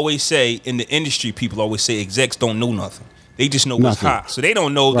 we always say in the industry, people always say execs don't know nothing. They just know what's hot. So they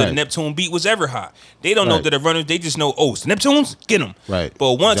don't know that the Neptune beat was ever hot. They don't know that the runners, they just know, it's the Neptunes, get them. Right.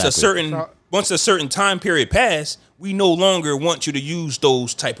 But once a certain time period pass, we no longer want you to use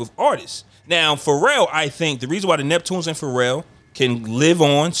those type of artists. Now, Pharrell, I think the reason why the Neptunes and Pharrell can live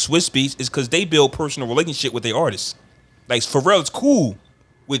on Swiss Beats is because they build personal relationship with their artists. Like Pharrell's cool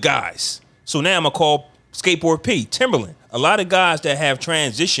with guys. So now I'm going to call Skateboard P, Timberland. A lot of guys that have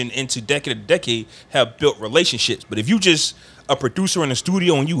transitioned into decade to decade have built relationships. But if you just a producer in the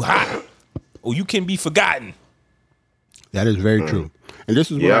studio and you hot, you can be forgotten. That is very true. And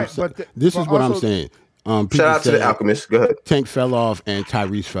this is what I'm saying. This is what I'm saying. Shout out to the Alchemist. Go ahead. Tank fell off and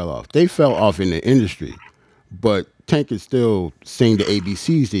Tyrese fell off. They fell off in the industry. But Tank can still sing the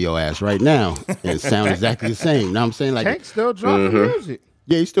ABCs to your ass right now and sound exactly the same. You know what I'm saying? Like Tank still dropping music.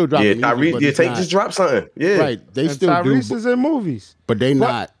 Yeah, he's still dropping. Yeah, Tyrese. Tank just dropped something. Yeah, right. They and still Tyrese do. is in movies, but they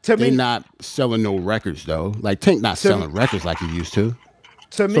not selling no records though. Like Tank not selling records like he used to.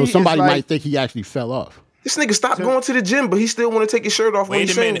 To me, so somebody might think he actually fell off. This nigga stopped going to the gym, but he still want to take his shirt off when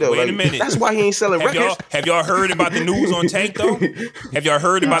he's saying though. Wait a minute. That's why he ain't selling records. Have y'all heard about the news on Tank though? Have y'all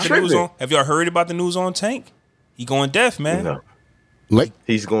heard about the news on Tank? He going deaf, man. No. Like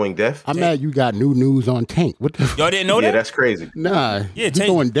he's going deaf. I'm mad you got new news on Tank. What the? Y'all didn't know that? Yeah, that's crazy. Nah. Yeah, Tank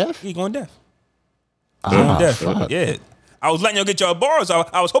going deaf. He going deaf. Going deaf. Fuck. Yeah. I was letting y'all get y'all bars.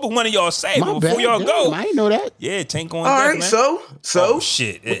 I was hoping one of y'all say, but before y'all go, I didn't know that. Yeah, Tank going all deaf, right, man. so oh,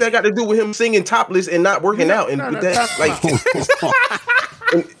 shit. What that got to do with him singing topless and not working out? And with that, like,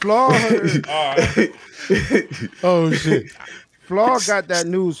 Flaw heard. Oh shit. Flaw got that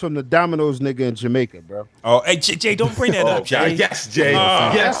news from the Domino's nigga in Jamaica, bro. Oh, hey, Jay, don't bring that up, Jay. Yes, Jay.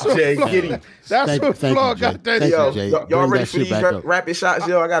 Yes, Jay. Get him. That's what Flaw got that. Y'all ready for these rapid shots?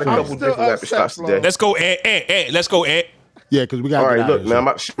 Yo, I got a couple different rapid shots today. Let's go, Ed. Let's go, Ed. Yeah, because we got. All right, look, man.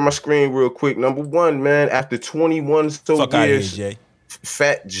 I'm my screen real quick. Number one, man. After 21 years, Jay.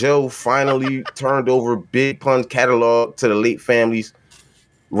 Fat Joe finally turned over Big Pun's catalog to the late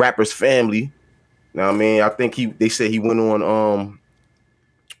rapper's family. Now, I mean, I think they said he went on,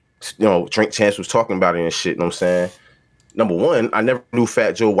 Drink Champs was talking about it and shit. You know what I'm saying? Number one, I never knew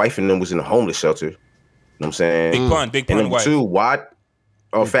Fat Joe wife and them was in a homeless shelter. You know what I'm saying? Big Pun number wife. two,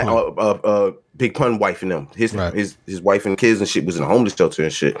 Big Pun wife and them. His wife and kids and shit was in a homeless shelter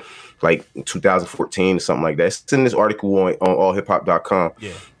and shit. Like in 2014 or something like that. It's in this article on allhiphop.com.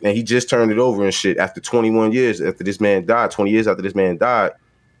 Yeah. And he just turned it over and shit after 21 years after this man died. 20 years after this man died,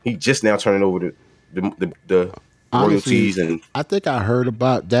 he just now turning over the royalties. And I think I heard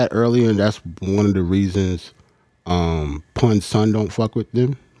about that earlier, and that's one of the reasons Pun's son don't fuck with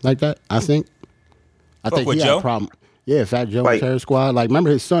them like that. I think he had a problem. Yeah, Fat Joe and Terror Squad. Like, remember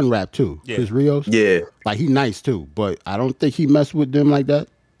his son rap too, Chris Rios. Yeah, like he nice too, but I don't think he messed with them like that.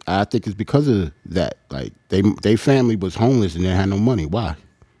 I think it's because of that. Like they family was homeless and they had no money. Why?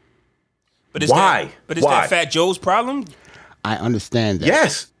 But is that Fat Joe's problem? I understand that.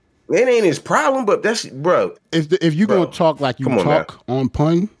 Yes. It ain't his problem, but that's, bro. If you gonna talk like you talk on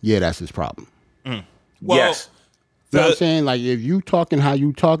Pun, yeah, that's his problem. Well, yes. You know what I'm saying? Like, if you talking how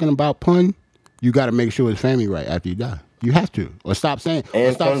you talking about Pun, you got to make sure his family right after you die. You have to, or stop saying.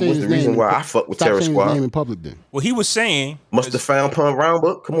 And Pun was the reason why I fuck with Terror Squad. His name in public, then. Well, he was saying must have found Pun round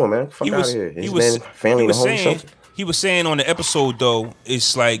book. Come on, man, fuck out of here. Family in the homeless shelter. He was saying on the episode though,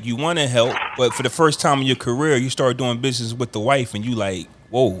 it's like you want to help, but for the first time in your career, you start doing business with the wife, and you like,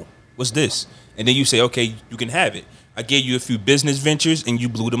 whoa. What's this? And then you say, okay, you can have it. I gave you a few business ventures and you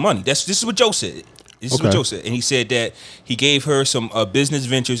blew the money. This is what Joe said. This is what Joe said. And he said that he gave her some business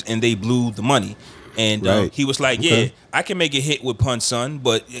ventures and they blew the money. And he was like, yeah, I can make a hit with Pun's son,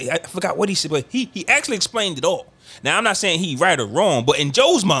 but I forgot what he said. But he actually explained it all. Now, I'm not saying he right or wrong, but in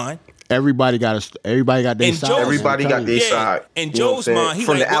Joe's mind, everybody got their side. Everybody got their side. In Joe's mind, he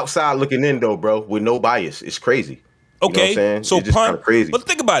from the outside looking in though, bro, with no bias. It's crazy. Okay, you know what I'm so Pun, crazy. But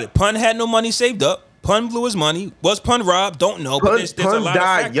think about it. Pun had no money saved up. Pun blew his money. Was Pun robbed? Don't know. But there's Pun a lot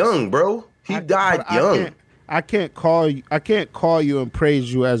died of young, bro. He died young. I can't call you and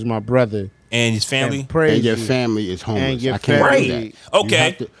praise you as my brother and his family. And your family is homeless. I can't do that.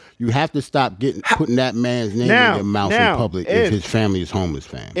 Okay. You have to stop putting that man's name in your mouth in public if his family is homeless,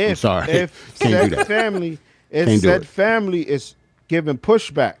 fam. I'm sorry. If said family is giving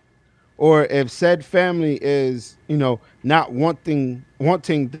pushback, or if said family is, not wanting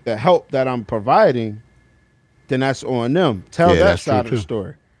the help that I'm providing, then that's on them. Tell that side of the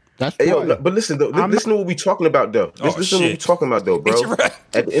story. That's but listen though. Listen to what we talking about though. Listen to what we talking about though, bro. Right.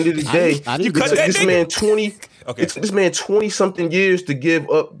 At the end of the day, this man 20. Okay. This man 20-something years to give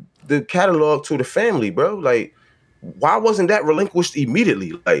up the catalog to the family, bro. Like, why wasn't that relinquished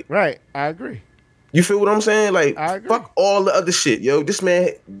immediately? Like, right. I agree. You feel what I'm saying? Like, fuck all the other shit, yo. This man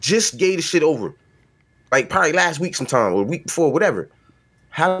just gave the shit over. Like, probably last week sometime or a week before, whatever.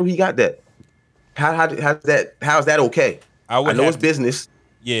 How he got that? How's that okay? I know it's business.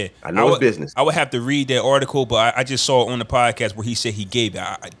 Yeah. I know it's business. I would have to read that article, but I just saw it on the podcast where he said he gave it.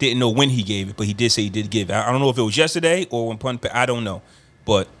 I didn't know when he gave it, but he did say he did give it. I don't know if it was yesterday or when Pun. I don't know.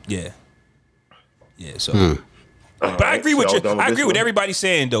 But, yeah. Yeah, so... But I agree with you. I agree with everybody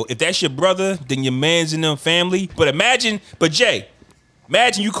saying though. If that's your brother, then your man's in them family. But Jay,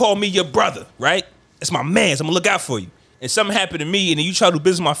 imagine you call me your brother, right? It's my man's. I'm gonna look out for you. And something happened to me, and then you try to do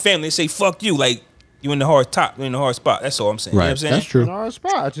business with my family and say fuck you, like you in the hard spot. That's all I'm saying. Right. You know what I'm saying? That's true. Hard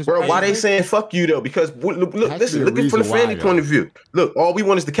spot. Bro, why they saying fuck you though? Because look, listen, looking from the family point of view. Look, all we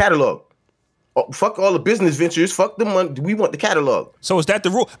want is the catalog. Fuck all the business ventures. Fuck the money. We want the catalog. So is that the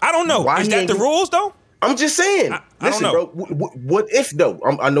rule? I don't know. Is that the rules though? I'm just saying. Listen, bro. What if though?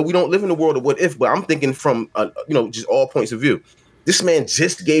 I know we don't live in the world of what if, but I'm thinking from just all points of view. This man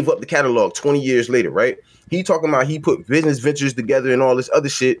just gave up the catalog 20 years later, right? He talking about he put business ventures together and all this other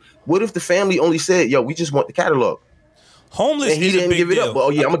shit. What if the family only said, "Yo, we just want the catalog"? Homeless, and he didn't give it up. But,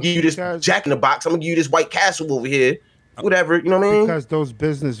 I'm gonna give you this Jack in the Box. I'm gonna give you this White Castle over here. Whatever, you know what I mean? Because those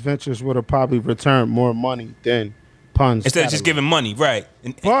business ventures would have probably returned more money than Pun's instead of just giving money, right?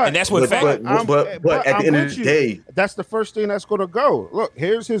 And that's what. But at the end of the day, that's the first thing that's gonna go. Look,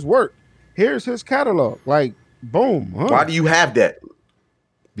 here's his work. Here's his catalog. Like, boom. Huh? Why do you have that?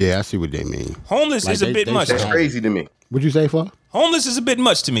 Yeah, I see what they mean. Homeless is a bit much. That's crazy to me. What'd you say, Flo? Homeless is a bit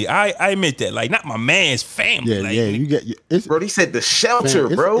much to me. I admit that. Like, not my man's family. Yeah, like, you get. Bro, he said the shelter,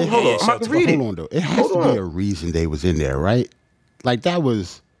 man, bro. Hold on, I'm about to read it. Hold on, though. It has to be a reason they was in there, right? Like that's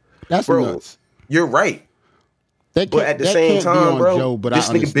bro, nuts. You're right. But at the same time, bro, Joe, but this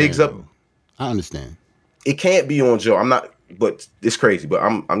nigga bigs up. I understand. It can't be on Joe. I'm not. But it's crazy. But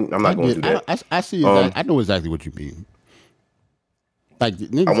I'm not going to do that. I see. I know exactly what you mean. Like,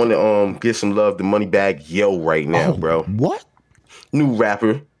 I want to give some love to Moneybagg Yo right now, bro. What? New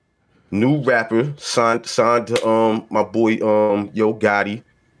rapper, signed to my boy Yo Gotti. You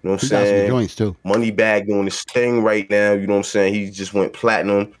know what I'm saying? Joints too. Moneybagg doing his thing right now. You know what I'm saying? He just went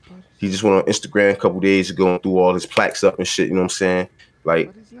platinum. He just went on Instagram a couple days ago and threw all his plaques up and shit. You know what I'm saying?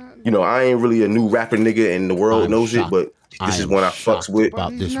 Like, I ain't really a new rapper nigga, and the world knows it, but this is one I fucks with.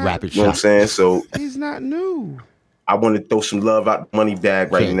 About this rapid, you know what I'm saying? So he's not new. I want to throw some love out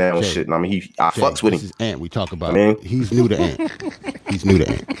Moneybagg right now and shit. And I mean, I fucks with him. This is Ant we talk about. He's new to Ant.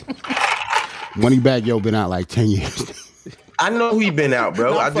 Moneybagg Yo been out like 10 years. I know he been out,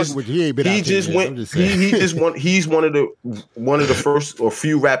 bro. He's one of the first or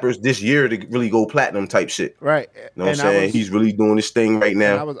few rappers this year to really go platinum type shit. Right. You know what I'm saying? He's really doing this thing right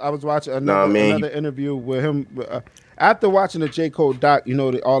now. I was watching another interview with him. After watching the J. Cole doc,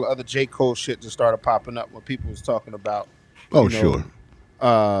 all the other J. Cole shit just started popping up when people was talking about. Sure.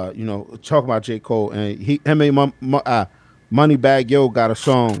 Talking about J. Cole, and him and Moneybagg Yo got a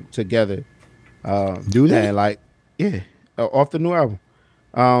song together. Do they? And off the new album.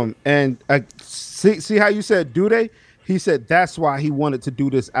 And see how you said, do they? He said that's why he wanted to do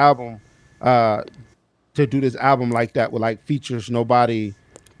this album, like that with like features. Nobody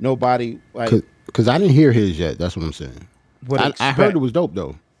like. Because I didn't hear his yet. That's what I'm saying. I heard it was dope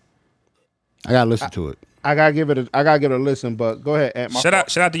though. I gotta listen to it. I gotta give it a listen. But go ahead. Ant,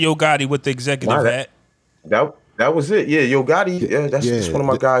 shout out to Yo Gotti with the executive hat. That was it. Yeah, Yo Gotti. Yeah, that's one of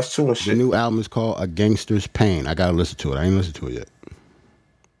my guys too and shit. The new album is called A Gangster's Pain. I gotta listen to it. I ain't listened to it yet.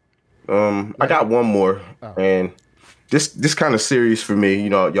 I got one more, and this kind of serious for me.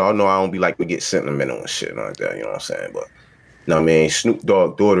 Y'all know I don't be like to get sentimental and shit like that. You know what I'm saying? But Snoop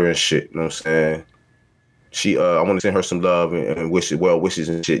Dogg daughter and shit. You know what I'm saying? She, I want to send her some love and wishes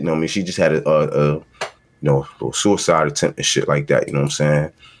and shit. You know what I mean? She just had a little suicide attempt and shit like that. You know what I'm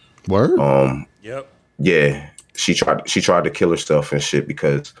saying? Word. Yep. Yeah. She tried to kill herself and shit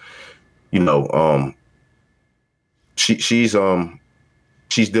because, she's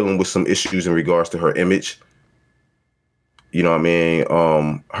dealing with some issues in regards to her image. You know what I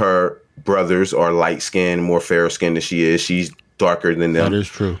mean? Her brothers are light skinned, more fair skinned than she is. She's darker than them. That is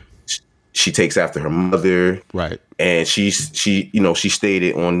true. She takes after her mother. Right. And she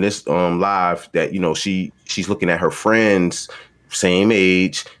stated on this live that, she's looking at her friends, same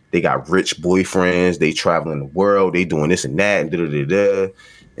age. They got rich boyfriends. They traveling the world. They doing this and that and da-da-da-da.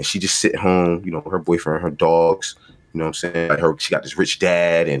 And she just sit home, her boyfriend, her dogs, you know what I'm saying? Like she got this rich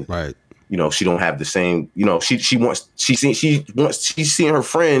dad and, right. She don't have the same, she's seeing her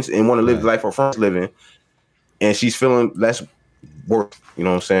friends and want to live the life her friends living. And she's feeling less worth, you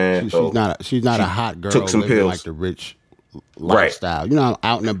know what I'm saying? She's not a hot girl. Took some pills. Like the rich lifestyle.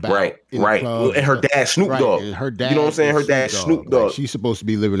 Out and about. Right. And her dad, Snoop Dogg. And her dad, you know what I'm saying? Her dad, Snoop Dogg. Like, she's supposed to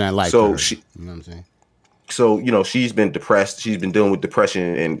be living that life. So you know what I'm saying? So, she's been depressed. She's been dealing with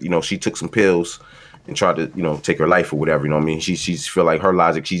depression and, she took some pills and tried to, take her life or whatever. You know what I mean? She's feel like her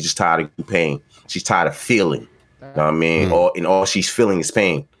logic, she's just tired of pain. She's tired of feeling. You know what I mean? All she's feeling is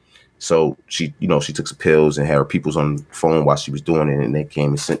pain. So she, she took some pills and had her peoples on the phone while she was doing it, and they came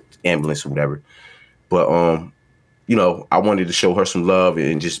and sent ambulance or whatever. But I wanted to show her some love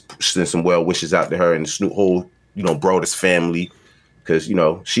and just send some well wishes out to her and the Snoop whole, Brodus family. Cause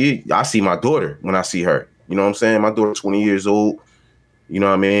I see my daughter when I see her. You know what I'm saying? My daughter's 20 years old. You know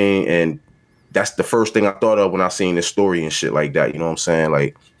what I mean? And that's the first thing I thought of when I seen this story and shit like that. You know what I'm saying?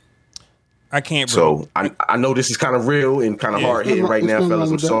 Like, I can't. So I know this is kind of real and kind of hard hitting right now,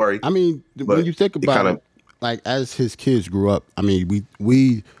 fellas. I'm sorry. I mean, when you think about it, like as his kids grew up, I mean,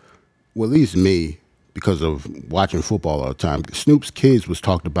 we well, at least me, because of watching football all the time. Snoop's kids was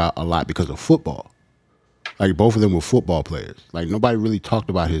talked about a lot because of football. Like both of them were football players. Like nobody really talked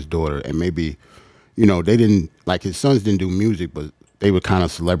about his daughter, and maybe, you know, they didn't like his sons didn't do music, but they were kind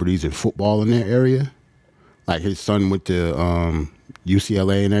of celebrities in football in their area. Like his son went to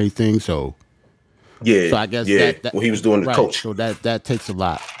UCLA and everything, so yeah. So I guess that well, he was doing the coach. So that takes a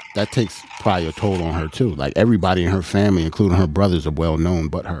lot. That takes probably a toll on her too. Like everybody in her family, including her brothers, are well known,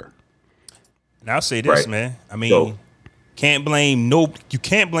 but her. And I'll say this, man. I mean, you can't blame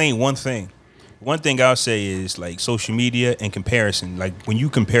one thing. One thing I'll say is like social media and comparison. Like when you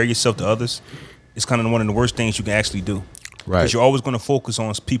compare yourself to others, it's kind of one of the worst things you can actually do. Right. Because you're always going to focus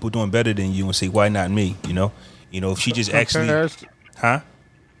on people doing better than you and say, why not me? You know, if she just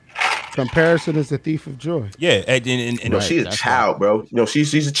Comparison is the thief of joy. Yeah. And she's a child, bro. You know,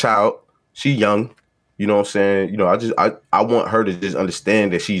 she's a child. She young. You know what I'm saying? You know, I want her to just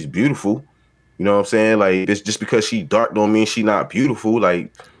understand that she's beautiful. You know what I'm saying? Like, it's just because she dark don't mean she not beautiful.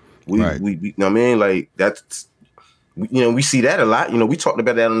 Like, we you know what I mean? Like, that's, you know, we see that a lot. You know, we talked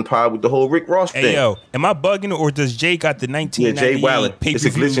about that on the pod with the whole Rick Ross thing. Hey, yo, am I bugging or does Jay got the 1998 Jay Wallen. It's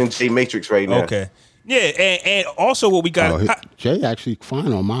a glitch in Jay Matrix right now. Okay. Yeah, and also what we got. Jay actually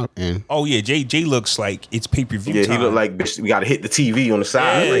fine on my end. Oh yeah, Jay looks like it's pay-per-view time. Yeah, he look like we got to hit the TV on the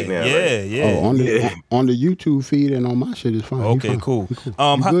side right now. Yeah. Oh, on the YouTube feed and on my shit is fine. Okay, cool.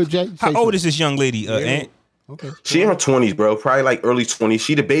 You good, Jay? How old is this young lady, Ant? Okay. She in her 20s, bro. Probably like early 20s.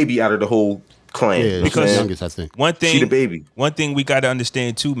 She the baby out of the whole clan. Yeah, because the youngest, I think. She the baby. One thing we got to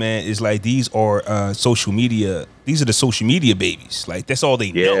understand too, man, is like these are social media. These are the social media babies. Like that's all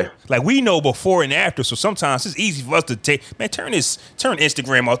they know. Like we know before and after. So sometimes it's easy for us to take, man, turn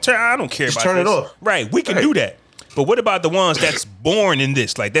Instagram off. I don't care about turn this. It off. Right. We can do that. But what about the ones that's born in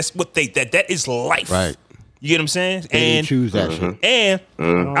this? Like that's what that is life. Right. You get what I'm saying? And choose that shit. And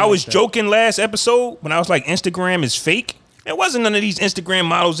I was joking last episode when I was like, Instagram is fake. It wasn't none of these Instagram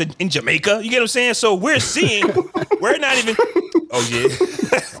models in Jamaica. You get what I'm saying? So we're seeing, we're not even. Oh yeah,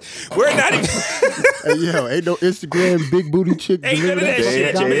 we're not even. Hey, yo, ain't no Instagram big booty chick. Ain't none of that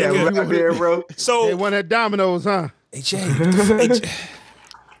shit, Jamaica. There, bro. So they won at Domino's, huh? Hey Jay, man,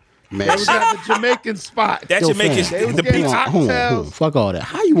 they was at the Jamaican spot. That Jamaican, the beach. Hold on. Fuck all that.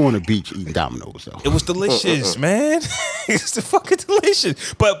 How you on the beach eating Domino's though? It was delicious, man. It's the fucking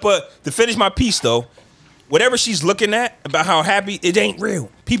delicious. But to finish my piece though. Whatever she's looking at about how happy, it ain't real.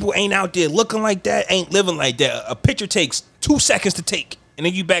 People ain't out there looking like that, ain't living like that. A picture takes 2 seconds to take, and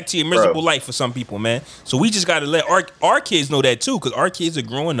then you back to your miserable life for some people, man. So we just got to let our kids know that too, because our kids are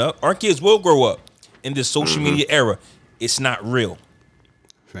growing up. Our kids will grow up in this social media era. It's not real.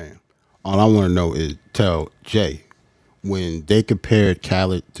 Fam, all I want to know is tell Jay, when they compared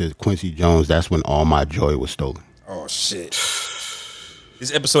Khaled to Quincy Jones, that's when all my joy was stolen. Oh, shit.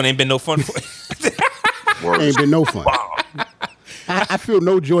 This episode ain't been no fun for Ain't been no fun. I feel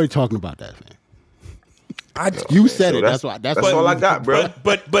no joy talking about that, man. You said it. That's why. That's all I got, bro.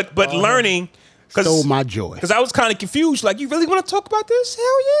 But learning stole my joy. Because I was kind of confused. Like, you really want to talk about this?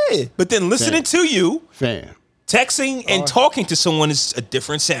 Hell yeah! But then listening to you, texting and talking to someone is a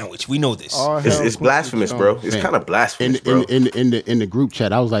different sandwich. We know this. It's blasphemous, bro. It's kind of blasphemous, bro. In the group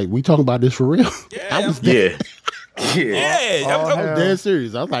chat, I was like, "We talking about this for real?" I was there. I'm dead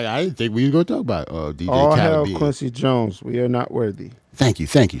serious. I was like, I didn't think we were going to talk about DJ All Khaled. hell Quincy Jones. We are not worthy. Thank you,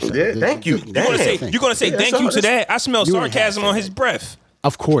 sir. Yeah, thank you. You're gonna say thank you to that? I smell sarcasm on his breath.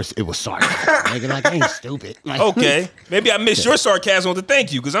 Of course, it was sarcasm. Nigga, like, I ain't stupid. Like, okay, maybe I missed your sarcasm to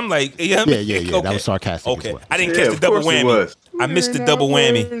thank you because I'm like, yeah. Okay. That was sarcastic. Okay, I didn't catch the double whammy. I missed the double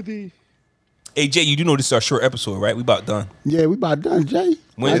whammy. Hey Jay, you do know this is our short episode, right? We about done. Yeah, we about done, Jay.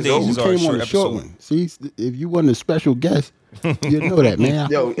 Wednesdays is our short episode. See, if you wasn't a special guest, you know that, man.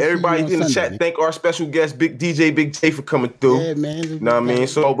 Yo, everybody in the chat, thank our special guest, Big DJ, Big J, for coming through. Yeah, man. You know what I mean?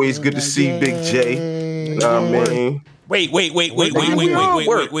 It's always good to see Big J. You know what I mean? Wait. Where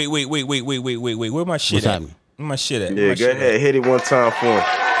my shit at? Where my shit at? Yeah, go ahead. Hit it one time for him.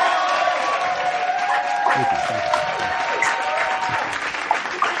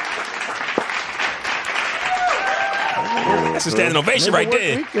 That's a standing ovation right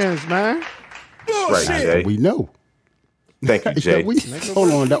there. Weekends, man. Right, Jay. We know. Thank you, Jay.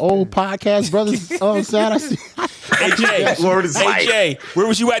 Hold on, the old podcast brothers on side. I see. Hey Jay, where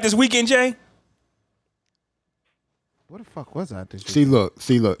was you at this weekend, Jay? What the fuck was I this See, look.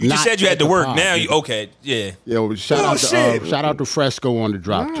 You just said you had to work. Now you okay? Yeah. Yo, shout out to Fresco on the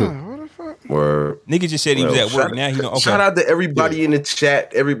drop too. What the fuck? Word. Nigga just said he was at work. Now he don't. Okay. Shout out to everybody in the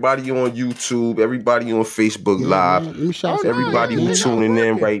chat, everybody on YouTube, everybody on Facebook Live. Let me shout everybody who's tuning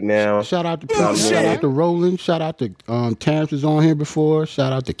in right now. Shout out to Roland. Shout out to Terrence was on here before.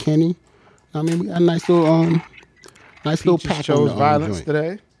 Shout out to Kenny. I mean, we got a nice little pack shows on violence joint.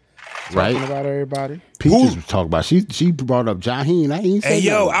 today. Right. Talking about everybody. Peaches was talking about. She brought up Jaheim. I ain't say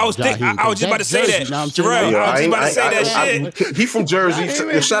I was just about to say that. Jarrell, I was just about to say that shit. He from Jersey.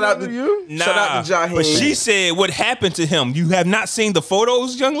 Shout out to you. Shout out to Jaheim. But she said, "What happened to him? You have not seen the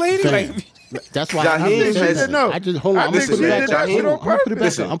photos, young lady." Like, that's why Jaheim has no. I just hold on. I'm gonna put it back up.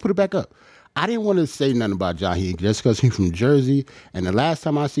 Listen. I'm gonna put it back up. I didn't want to say nothing about Jaheim just because he's from Jersey. And the last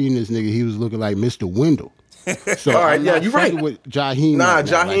time I seen this nigga, he was looking like Mr. Wendell. So all right, you're right. With Jaheim,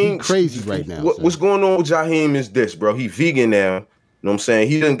 Jaheim like, crazy right now. What's going on with Jaheim is this, bro. He vegan now. You know what I'm saying?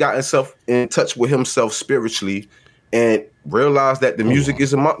 He done got himself in touch with himself spiritually and realized that the music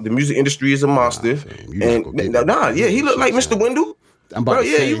industry is a monster. He look like Mr. Wendell.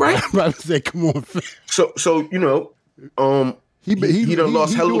 You're right. I'm about to say, come on, fam. So you know, he done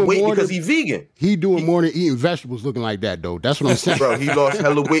lost hella weight because he vegan. He doing more than eating vegetables looking like that, though. That's what I'm saying. Bro, he lost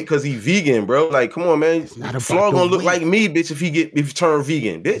hella weight because he vegan, bro. Like, come on, man. Flaw gonna look like me, bitch, if he turn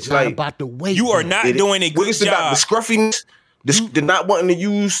vegan, bitch. It's not about the weight. You are not doing a good it's job. About the scruffiness, the not wanting to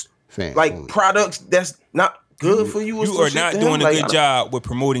use products that's not good for you. You are not doing a good job with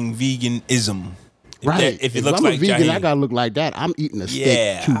promoting veganism. Right. If it looks I'm like a vegan, Jaheim. I gotta look like that. I'm eating a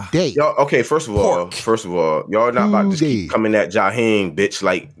steak today. Y'all, okay, first of all, y'all not about to just keep coming at Jaheim, bitch.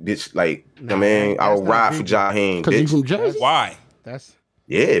 I mean, I'll ride for Jaheim, bitch. He's from Jersey. Why?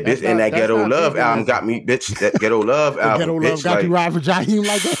 Bitch. And that Ghetto Love album got me, bitch. That Ghetto Love album, Ghetto Love got you ride for Jaheim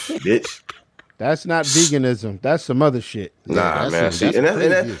like that, bitch. That's not veganism. That's some other shit. Nah, man.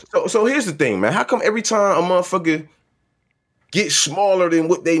 So here's the thing, man. How come every time a motherfucker get smaller than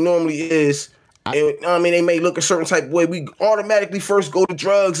what they normally is? They may look a certain type of way. We automatically first go to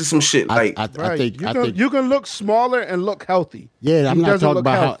drugs or some shit. Like, I think you can look smaller and look healthy. Yeah, I'm not talking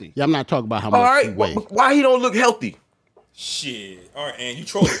about how much. All right, why he don't look healthy? Shit. All right, and you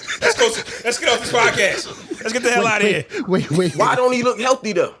trolling. Let's get off this podcast. Let's get the hell out of here. Wait. Why don't he look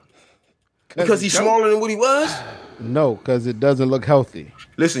healthy though? Because he's smaller than what he was? No, because it doesn't look healthy.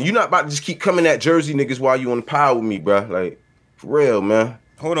 Listen, you're not about to just keep coming at Jersey niggas while you on the power with me, bro. Like, for real, man.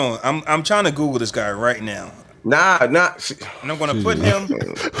 Hold on, I'm trying to Google this guy right now. Nah. And I'm gonna put him. on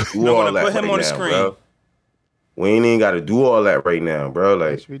the screen. Bro. We ain't even got to do all that right now, bro.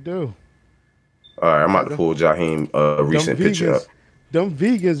 Like, yes, we do. All right, I'm about to pull Jaheim recent picture up. Them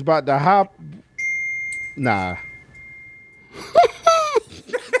vegans about to hop. Nah.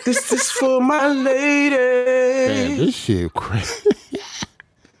 This is for my lady. Man, this shit crazy.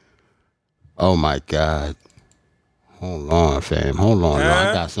 Oh my God. Hold on, fam. Hold on.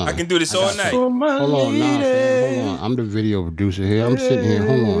 I got something. I can do this all night. Hold on, fam. Hold on. I'm the video producer here. I'm sitting here.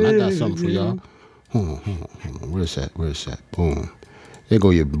 Hold on. I got something for y'all. Hold on. Where's that? Boom. There go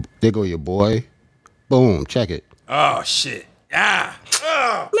your boy. Boom. Check it. Oh shit. Ah.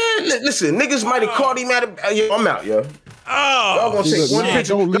 Oh. Man, listen. Niggas might have caught him I'm out, yo. Oh. Y'all gonna take one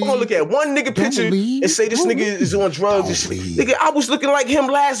picture. Y'all gonna look at one nigga picture and say this nigga is on drugs. Nigga, I was looking like him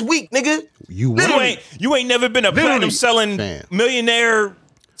last week, nigga. You ain't never been a platinum selling millionaire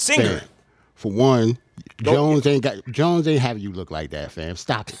singer. Fam. For one, Jones ain't having you look like that, fam.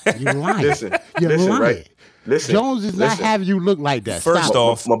 Stop it. You lying. You're lying. Right? Listen. Jones is not having you look like that. First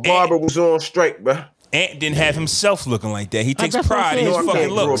off, my barber was on strike, bro. Ant didn't have himself looking like that. He takes pride in his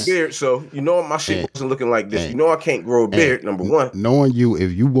fucking looks. Grow a beard, so you know my shit wasn't looking like this. You know I can't grow a beard. Number one, knowing you,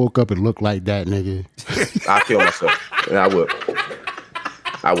 if you woke up and looked like that, nigga, I'd kill myself, and I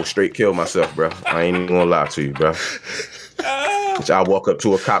would straight kill myself, bro. I ain't even gonna lie to you, bro. I'll walk up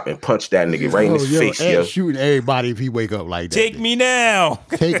to a cop and punch that nigga right in his face, yo. Shooting everybody if he wake up like that. Take me now,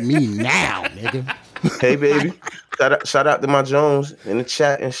 nigga. Hey, baby. Shout out to my Jones in the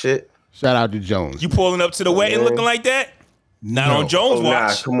chat and shit. Shout out to Jones. You pulling up to the wedding looking like that? Not on Jones' watch.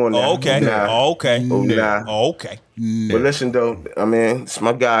 Nah, come on now. Okay. Okay. Okay. But listen though, I mean, it's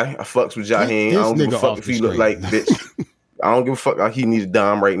my guy. I fucks with Jaheim. I don't give a fuck if he look like bitch. I don't give a fuck like he needs a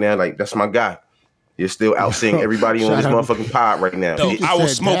dime right now. Like that's my guy. You're still out seeing everybody on this motherfucking pod right now. No, I will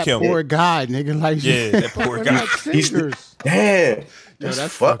smoke him. Poor guy, nigga. Like that poor guy. Damn.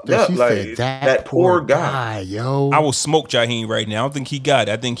 That's fucked up. Like that poor guy, yo. I will smoke Jaheim right now. I don't think he got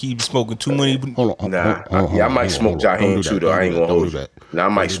it. I think he's smoking too many. Hold on. I might smoke Jaheim too, though. I ain't gonna hold you. Now I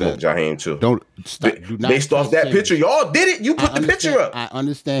might smoke Jaheim too. Based off that picture, y'all did it. You put the picture up. I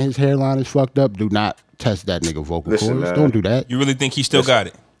understand his hairline is fucked up. Do not test that nigga vocal cords. Don't do that. You really think he still got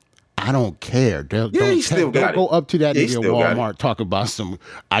it? I don't care. They'll go up to that nigga in Walmart talking about some.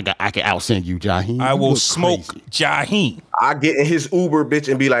 I can outsing you, Jaheim. I will smoke Jaheim. I get in his Uber, bitch,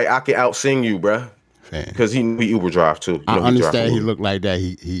 and be like, I can outsing you, bruh. Because he Uber drive too. I understand he look like that.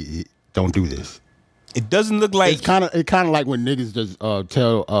 He don't do this. It doesn't look like it's kind of like when niggas just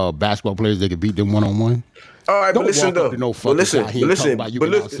tell basketball players they can beat them 1-on-1. All right, but listen though. Listen.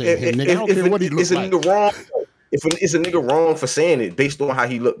 If it's a nigga wrong for saying it based on how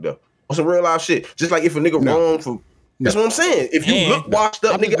he looked though, on some real life shit. Just like if a nigga wrong for. That's what I'm saying. If you look washed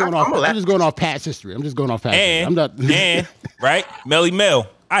up, nigga, I'm just going off past history. I'm not. Right, Melly Mel.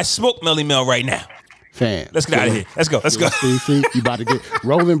 I smoke Melly Mel right now. Fan. Let's get out of here. Let's go. See, you about to get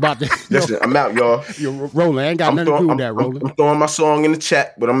Roland. Listen, I'm out, y'all. Roland, I ain't got nothing to do with that, Roland. I'm throwing my song in the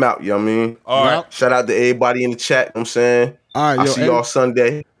chat, but I'm out. You know what I mean? All right. Shout out to everybody in the chat. You know what I'm saying. All right, I'll see y'all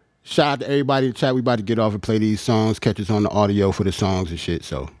Sunday. Shout out to everybody in the chat. We about to get off and play these songs. Catch us on the audio for the songs and shit.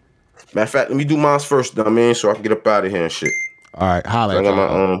 So, matter of fact, let me do mine first, I mean, so I can get up out of here and shit. All right, holla. I got my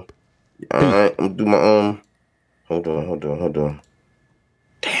all right, I'm gonna do my Hold on.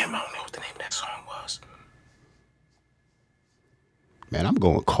 Damn, I don't know what the name of that song was. Man, I'm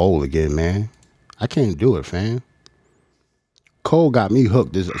going Cole again, man. I can't do it, fam. Cole got me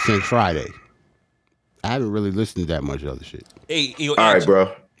hooked since Friday. I haven't really listened to that much other shit. Hey, all right,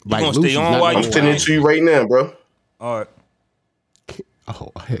 bro. Like, gonna stay on while I'm sending it to you right now, bro. All right.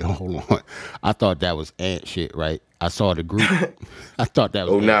 Oh, hey, hold on. I thought that was Ant shit, right? I saw the group. I thought that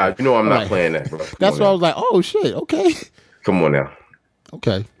was. Oh, nah. You know I'm not playing that, bro. That's why I was like, oh, shit. Okay. Come on now.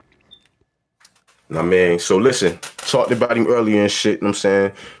 Okay. Nah, man. So listen, talked about him earlier and shit, you know what I'm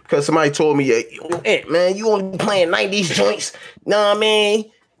saying? Because somebody told me, hey, man, you only be playing 90s joints. Nah, man.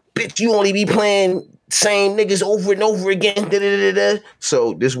 Bitch, you only be playing same niggas over and over again. Da-da-da-da-da.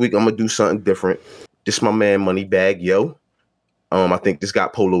 So this week I'm going to do something different. This my man Moneybagg Yo. I think this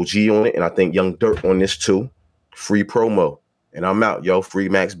got Polo G on it, and I think Young Dirt on this too. Free promo. And I'm out, yo. Free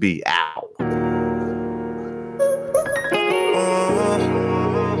Max B. Ow.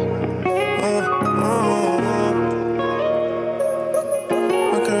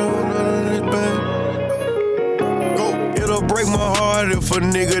 It'll break my heart if a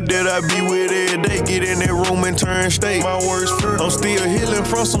nigga that I be with every day get in that room and turn state. My worst fear, I'm still healing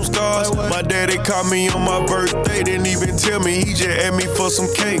from some scars. My daddy caught me on my birthday, didn't even tell me, he just asked me for some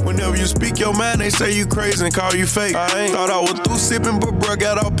cake. Whenever you speak your mind, they say you crazy and call you fake. I ain't thought I was through sipping, but bruh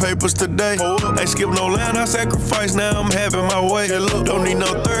got all papers today. Ain't skip no line, I sacrifice, now I'm having my way. Don't need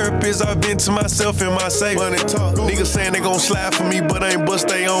no therapist, I've been to myself in my safe. Money talk, niggas saying they gon' slide for me, but ain't bust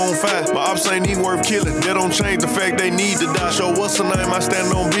they own fight. My ops ain't even worth killing, that don't change the fact they need to die. Show what's the name, I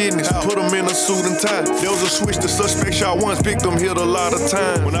stand on business, put them in a suit and tie. There was a switch, the suspect shot once, victim hit a lot of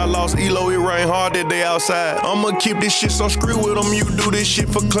time. When I lost Elo, it rained hard that day outside. I'ma keep this shit so screw with them, you do this shit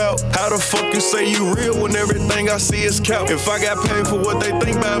for clout. How the fuck you say you real when everything I see is count? If I got paid for what they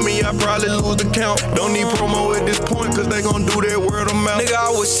think about me, I probably lose the count. Don't need promo at this point, cause they gon' do that word of mouth. Nigga,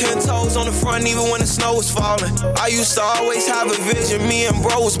 I was 10 toes on the front even when the snow was falling. I used to always have a vision, me and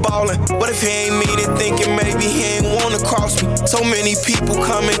bro was ballin'. But if he ain't mean it, thinking maybe he ain't wanna cross me. So many people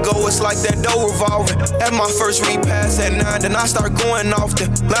come and go, it's like that door revolving. At my first repass at 9, then I start going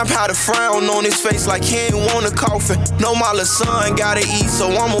often. Lamp had a frown on his face like he ain't want a coffin. No, my little son gotta eat, so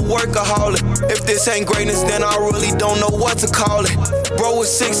I'm a workaholic. If this ain't greatness, then I really don't know what to call it. Bro was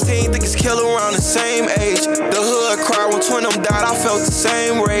 16, think it's killer around the same age. The hood cried when twin them died, I felt the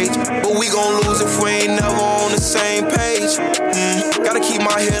same rage. But we gon' lose if we ain't never on the same page. Gotta keep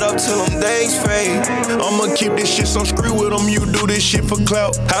my head up till them days fade. I'ma keep this shit so screw with them, you do this shit for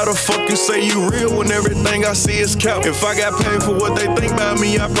clout. How the fuck you say you real when everything I see is count? If I got paid for what they think about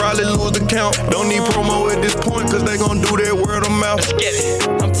me, I probably lose the count. Don't need promo at this point, cause they gon' do that word of mouth. Let's get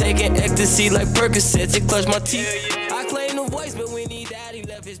it. I'm taking ecstasy like Percocets, it clutch my teeth. I claim the voice, but when he died, he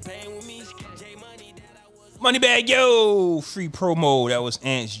left his pain with me. Moneybagg Yo, free promo. That was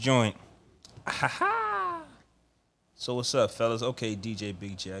Ant's joint. Ha. So what's up, fellas? Okay, DJ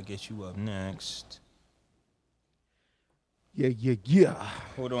Big J, I get you up next. Yeah.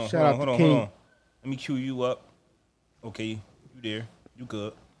 Hold on. Let me cue you up. Okay, you there. You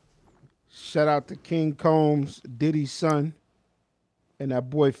good. Shout out to King Combs, Diddy's son, and that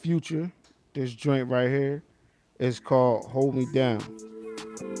boy Future. This joint right here is called Hold Me Down.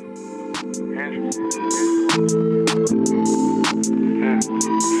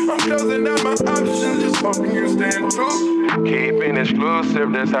 I'm closing out my options, just hoping you stand true. Keeping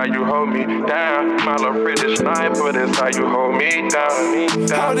exclusive, that's how you hold me down. My little pretty sniper, that's how you hold me down.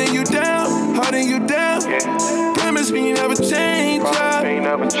 Holding you down, yeah. Promise me never change,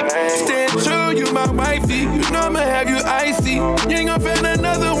 Stand true, you my wifey. You know I'ma have you icy. You ain't gon' find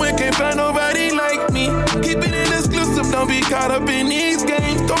another one, can't find nobody like me. Keep it in exclusive, don't be caught up in these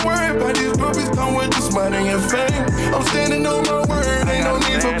games. Don't worry about these groupies, come with the smut and your fame. I'm standing on my word, ain't no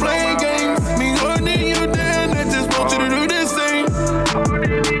need for playing games. Me holding you down, I just want you to do the same.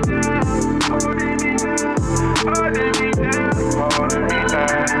 Holding me down, holding me down, holding me down, holding me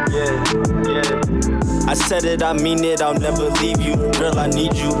down. Yeah. I said it, I mean it, I'll never leave you. Girl, I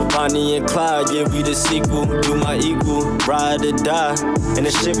need you. Bonnie and Clyde, yeah, we the sequel. You my equal, ride or die. And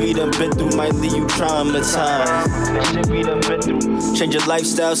the shit we done been through might leave you traumatized. The shit we done been through. Change your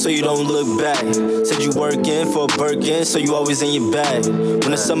lifestyle so you don't look back. Said you working for a Birkin, so you always in your bag.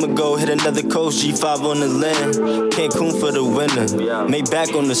 When the summer go, hit another coast, G5 on the land. Cancun for the winter, made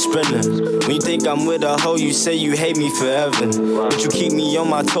back on the sprinter. When you think I'm with a hoe, you say you hate me forever. But you keep me on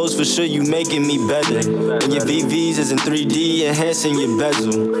my toes for sure, you making me better. And your VVs is in 3D, enhancing your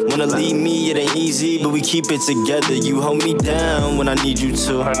bezel. Wanna leave me, it ain't easy, but we keep it together. You hold me down when I need you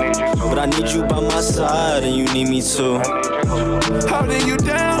to, but I need you by my side and you need me too. Holding you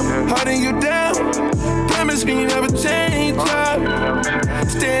down, holding you down. Promise me never change,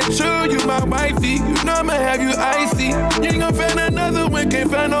 Stand true, you my wifey. You know I'ma have you icy. You ain't gon' find another one, can't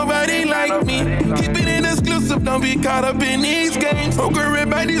find nobody like me. Keep it in exclusive, don't be caught up in these games. Don't worry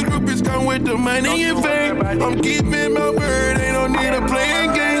about these groupies, come with the money and fame. I'm keeping my word, ain't no need to play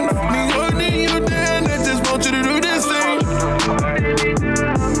a game. Me holding you down, I just want you to do the same. Holding me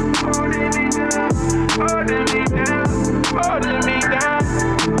down, holding me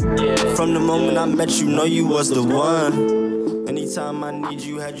down. Yeah. From the moment I met you, know you was the one. Anytime I need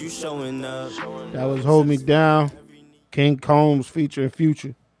you, had you showing up. That was Hold Me Down, King Combs featuring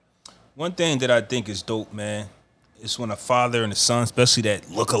Future. One thing that I think is dope, man, is when a father and a son, especially that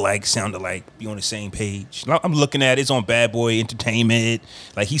look alike, sound alike, be on the same page. I'm looking at it, it's on Bad Boy Entertainment.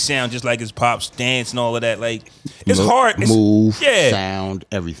 Like, he sound just like his pops, dance and all of that. Like, it's hard. Move, sound,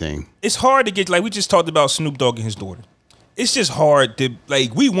 everything. It's hard to get, like, we just talked about Snoop Dogg and his daughter. It's just hard to,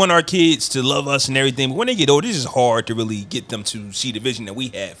 like, we want our kids to love us and everything, but when they get older, it's just hard to really get them to see the vision that we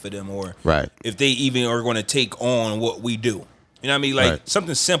had for them, or if they even are going to take on what we do. You know what I mean? Like,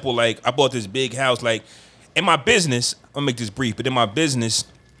 something simple, like, I bought this big house, like, in my business, I'll make this brief, but in my business,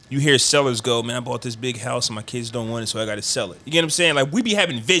 you hear sellers go, man, I bought this big house and my kids don't want it, so I got to sell it. You get what I'm saying? Like, we be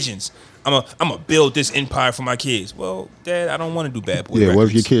having visions. I'm a build this empire for my kids. Well, Dad, I don't want to do Bad Boy records. What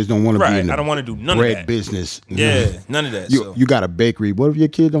if your kids don't want to be in the I don't want to do none of that. business. None of that. You got a bakery. What if your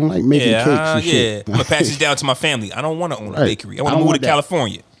kids don't like making cakes and shit? I'm going to pass this down to my family. I don't want to own a bakery. I want to move to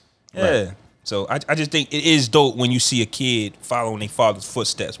California. Yeah. Right. So I just think it is dope when you see a kid following their father's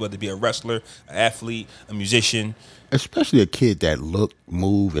footsteps, whether it be a wrestler, an athlete, a musician. Especially a kid that look,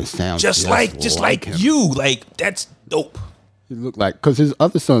 move, and sound just like him. You. Like, that's dope. He look like, because his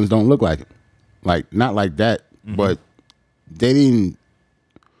other sons don't look like him. Like, not like that, but they didn't.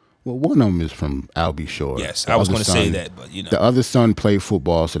 Well, one of them is from Albie Shore. Yes, I was going to say that, but you know. The other son played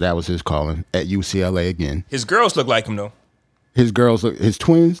football, so that was his calling at UCLA again. His girls look like him, though. His girls look, his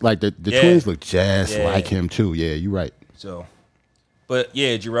twins, like the twins look just like him, too. Yeah, you're right. So, but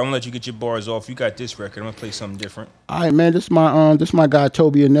yeah, Jerome, I'm going to let you get your bars off. You got this record. I'm going to play something different. All right, man. This is my guy,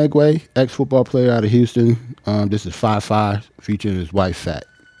 Toby Inegwe, ex-football player out of Houston. This is 5-5, featuring his wife, Fat.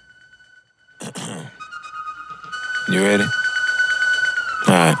 You ready?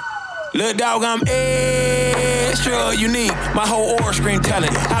 All right. Look, dog, I'm extra unique. My whole aura scream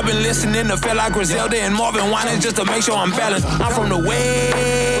talent. I've been listening to feel like Griselda and Marvin Winans just to make sure I'm balanced. I'm from the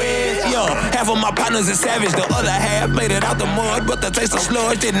West. Yeah, half of my partners is savage, the other half made it out the mud, but the taste of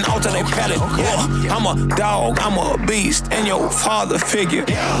sludge didn't alter their palate. Yeah, I'm a dog, I'm a beast, and your father figure.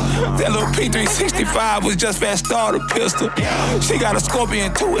 That little P365 was just fast starter pistol. She got a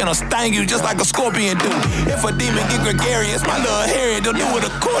scorpion too, and a sting you just like a scorpion do. If a demon get gregarious, my little Harry don't do what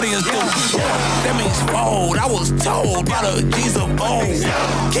accordions do. That means bold, I was told by the G's of old.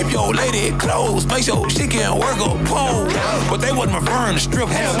 Keep your lady close, make sure she can work a pole. But they wasn't referring to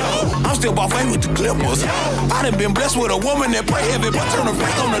strippers. I'm still off with the Clippers. I done been blessed with a woman that pray heavy, but turn her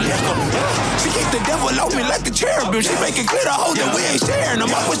back on the liquor. She keep the devil on me like the cherubim. She make it clear to hold that we ain't sharing them.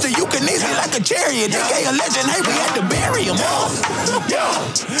 I push the euthanasia like a chariot. DK a legend, hey, we had to bury him.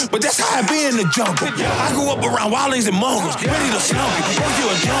 But that's how I be in the jungle. I grew up around wildlings and mongrels, ready to slump you, before you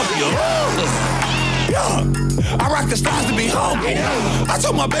a jump you. Yeah. I rock the stars to be humble. I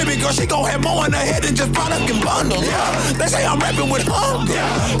told my baby girl she gon' have more in her head than just product and bundles. They say I'm rapping with hunger.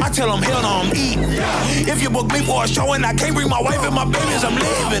 I tell them hell no, I'm eating. If you book me for a show and I can't bring my wife and my babies, I'm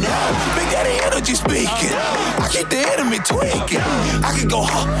leaving. Big Daddy energy speaking. I keep the enemy tweaking. I can go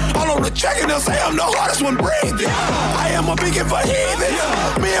all on the track and they'll say I'm the hardest one breathing. I am a beacon for heathen.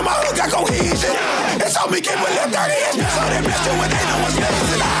 Me and my hood got cohesion. It's on me, kid, with little 30 inches. So they missed it when they know what's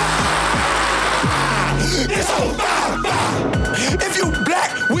blazing. It's on fire. If you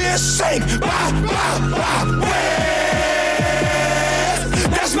black, we'll sing. West.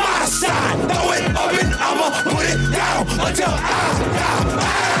 That's my side. Throw it up and I'ma put it down until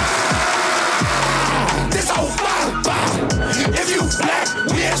this on fire. If you black,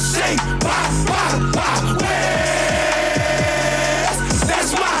 we'll sing. West.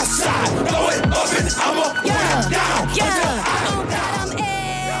 That's my side. Throw it up and I'ma put it down until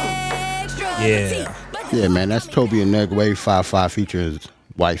Yeah, man, that's Toby and Negway 5-5 featuring his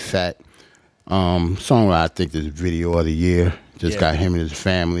wife Fat. Song I think is video of the year. Just got him and his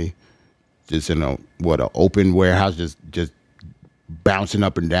family just in an open warehouse, just bouncing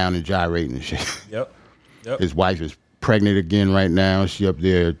up and down and gyrating and shit. Yep. His wife is pregnant again right now. She up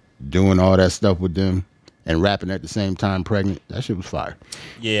there doing all that stuff with them and rapping at the same time pregnant. That shit was fire.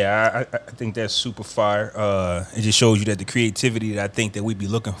 Yeah, I think that's super fire. It just shows you that the creativity that I think that we be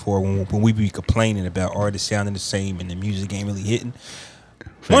looking for when we be complaining about artists sounding the same and the music ain't really hitting.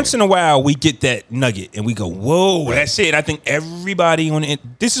 Once in a while, we get that nugget and we go, whoa, that's it. I think everybody on it.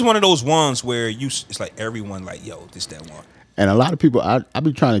 This is one of those ones where it's like everyone like, yo, this, that one. And a lot of people, I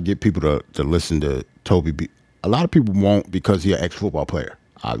be trying to get people to listen to Toby B. A lot of people won't because he's an ex-football player,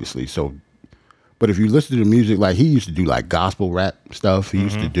 obviously. So, but if you listen to the music, like he used to do like gospel rap stuff. He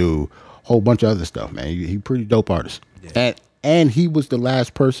used to do a whole bunch of other stuff, man. He pretty dope artist. Yeah. And he was the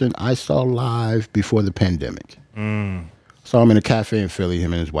last person I saw live before the pandemic. Saw him in a cafe in Philly.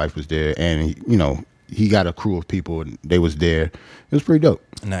 Him and his wife was there. And, he got a crew of people and they was there. It was pretty dope.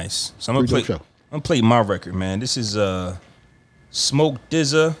 Nice. So I'm going to play my record, man. This is Smoke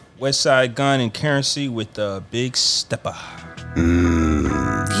DZA, Westside Gun, and Currency with Big Stepper.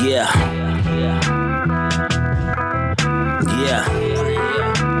 Yeah.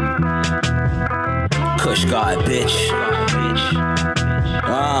 Kush God, bitch.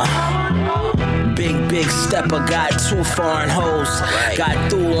 Big stepper, got 2 foreign hoes. Got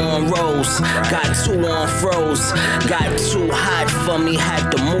 2 on rolls, got 2 on froze. Got too hot for me,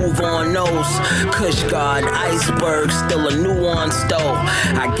 had to move on those. Kush God, iceberg, still a nuance though.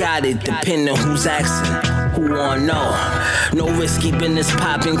 I got it, depending who's asking. Who wanna know? No risky business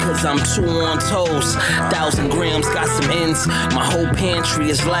popping, cause I'm 2 on toes. 1,000 grams, got some ends. My whole pantry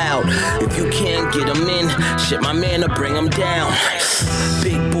is loud. If you can't get them in, shit, my man will bring them down.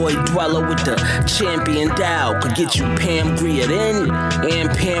 Big boy dweller with the champion Dow. Could get you Pam Grier then and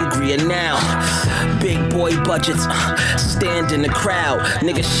Pam Grier now. Big boy budgets, stand in the crowd.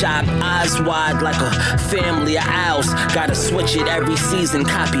 Nigga shop eyes wide like a family of owls. Gotta switch it every season,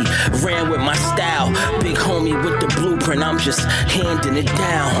 copy ran with my style. Big homie with the blueprint, I'm just handing it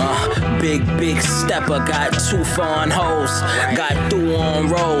down. Big stepper, got 2 foreign hoes. Got 2 on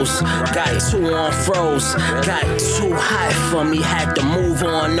rolls, got 2 on froze. Got too high for me, had to move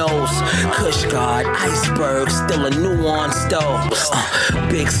on those. Kush God, iceberg, still a nuance though.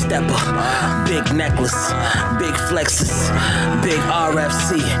 Big stepper, big necklace, big flexes, big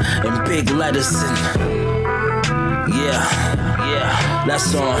RFC, and big letters. Yeah,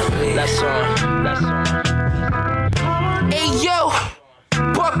 that's on. Hey yo,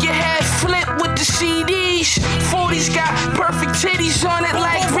 buck your head flip with the CDs. 40s got perfect titties on it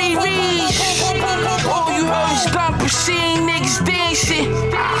like Riri's. All you hoes dumper, seeing niggas dancing.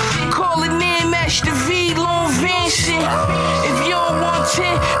 Call it near match the V, Lone Vincent. If you don't want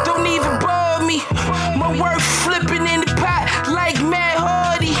 10, don't even bother me. My work flipping in the pot like Matt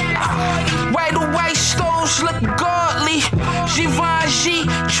Hardy. White or white stones look godly. Givenchy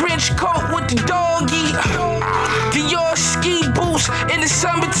trench coat with the doggy. Dior ski boots in the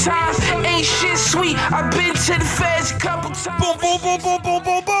summertime. Ain't shit sweet. I've been to the feds a couple times. Boom, boom, boom, boom, boom,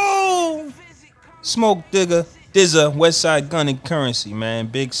 boom, boom. Smoke DZA, Westside Gun, and Currency, man.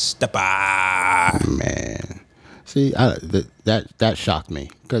 Big stepper. Man. See, that shocked me.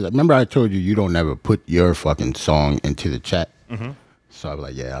 Because remember I told you don't never put your fucking song into the chat? So I was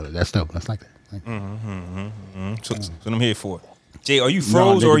like, yeah, that's dope. That's like that. So what I'm here for. Jay, are you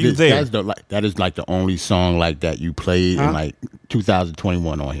froze or are you there? That is like the only song like that you played in like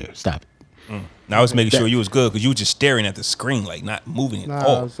 2021 on here. Stop it. Now I was making sure you was good because you were just staring at the screen, like not moving at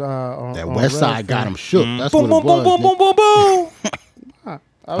all. That West Side got him shook. That's boom, what boom, it was. Boom, boom, boom, boom, boom.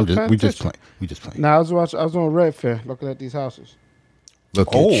 We just playing. Nah, I was on Redfin looking at these houses.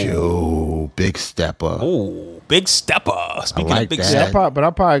 Look at you, big stepper. Oh, big stepper. Speaking of big stepper.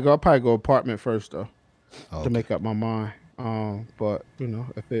 I'll probably go apartment first though, to make up my mind. But you know,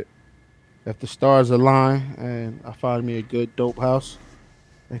 if the stars align and I find me a good dope house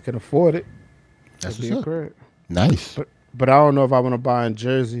and can afford it, that's what's up. Crib. Nice. But I don't know if I want to buy in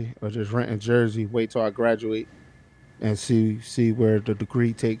Jersey or just rent in Jersey. Wait till I graduate and see where the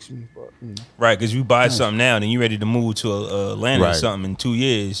degree takes me. But, right, because you buy something now, and then you're ready to move to Atlanta or something in 2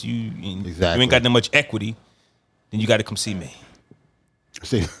 years. You ain't got that much equity. Then you got to come see me.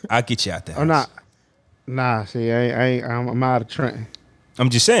 See, I'll get you out there. Nah. See, I'm out of Trenton. I'm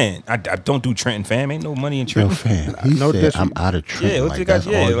just saying, I don't do Trenton, fam. Ain't no money in Trenton. Yo, fam, he said I'm out of Trenton. Let's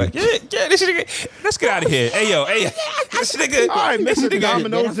get out of here. Hey, this nigga. All right, Mr.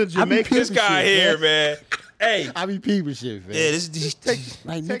 Domino's in Jamaica. This guy here, man. Hey, I be peeping shit, man. Yeah, this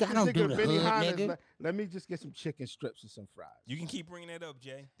like nigga, I don't do the hood, nigga. Let me just get some chicken strips and some fries. You can keep bringing that up,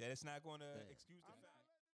 Jay. That's not going to excuse the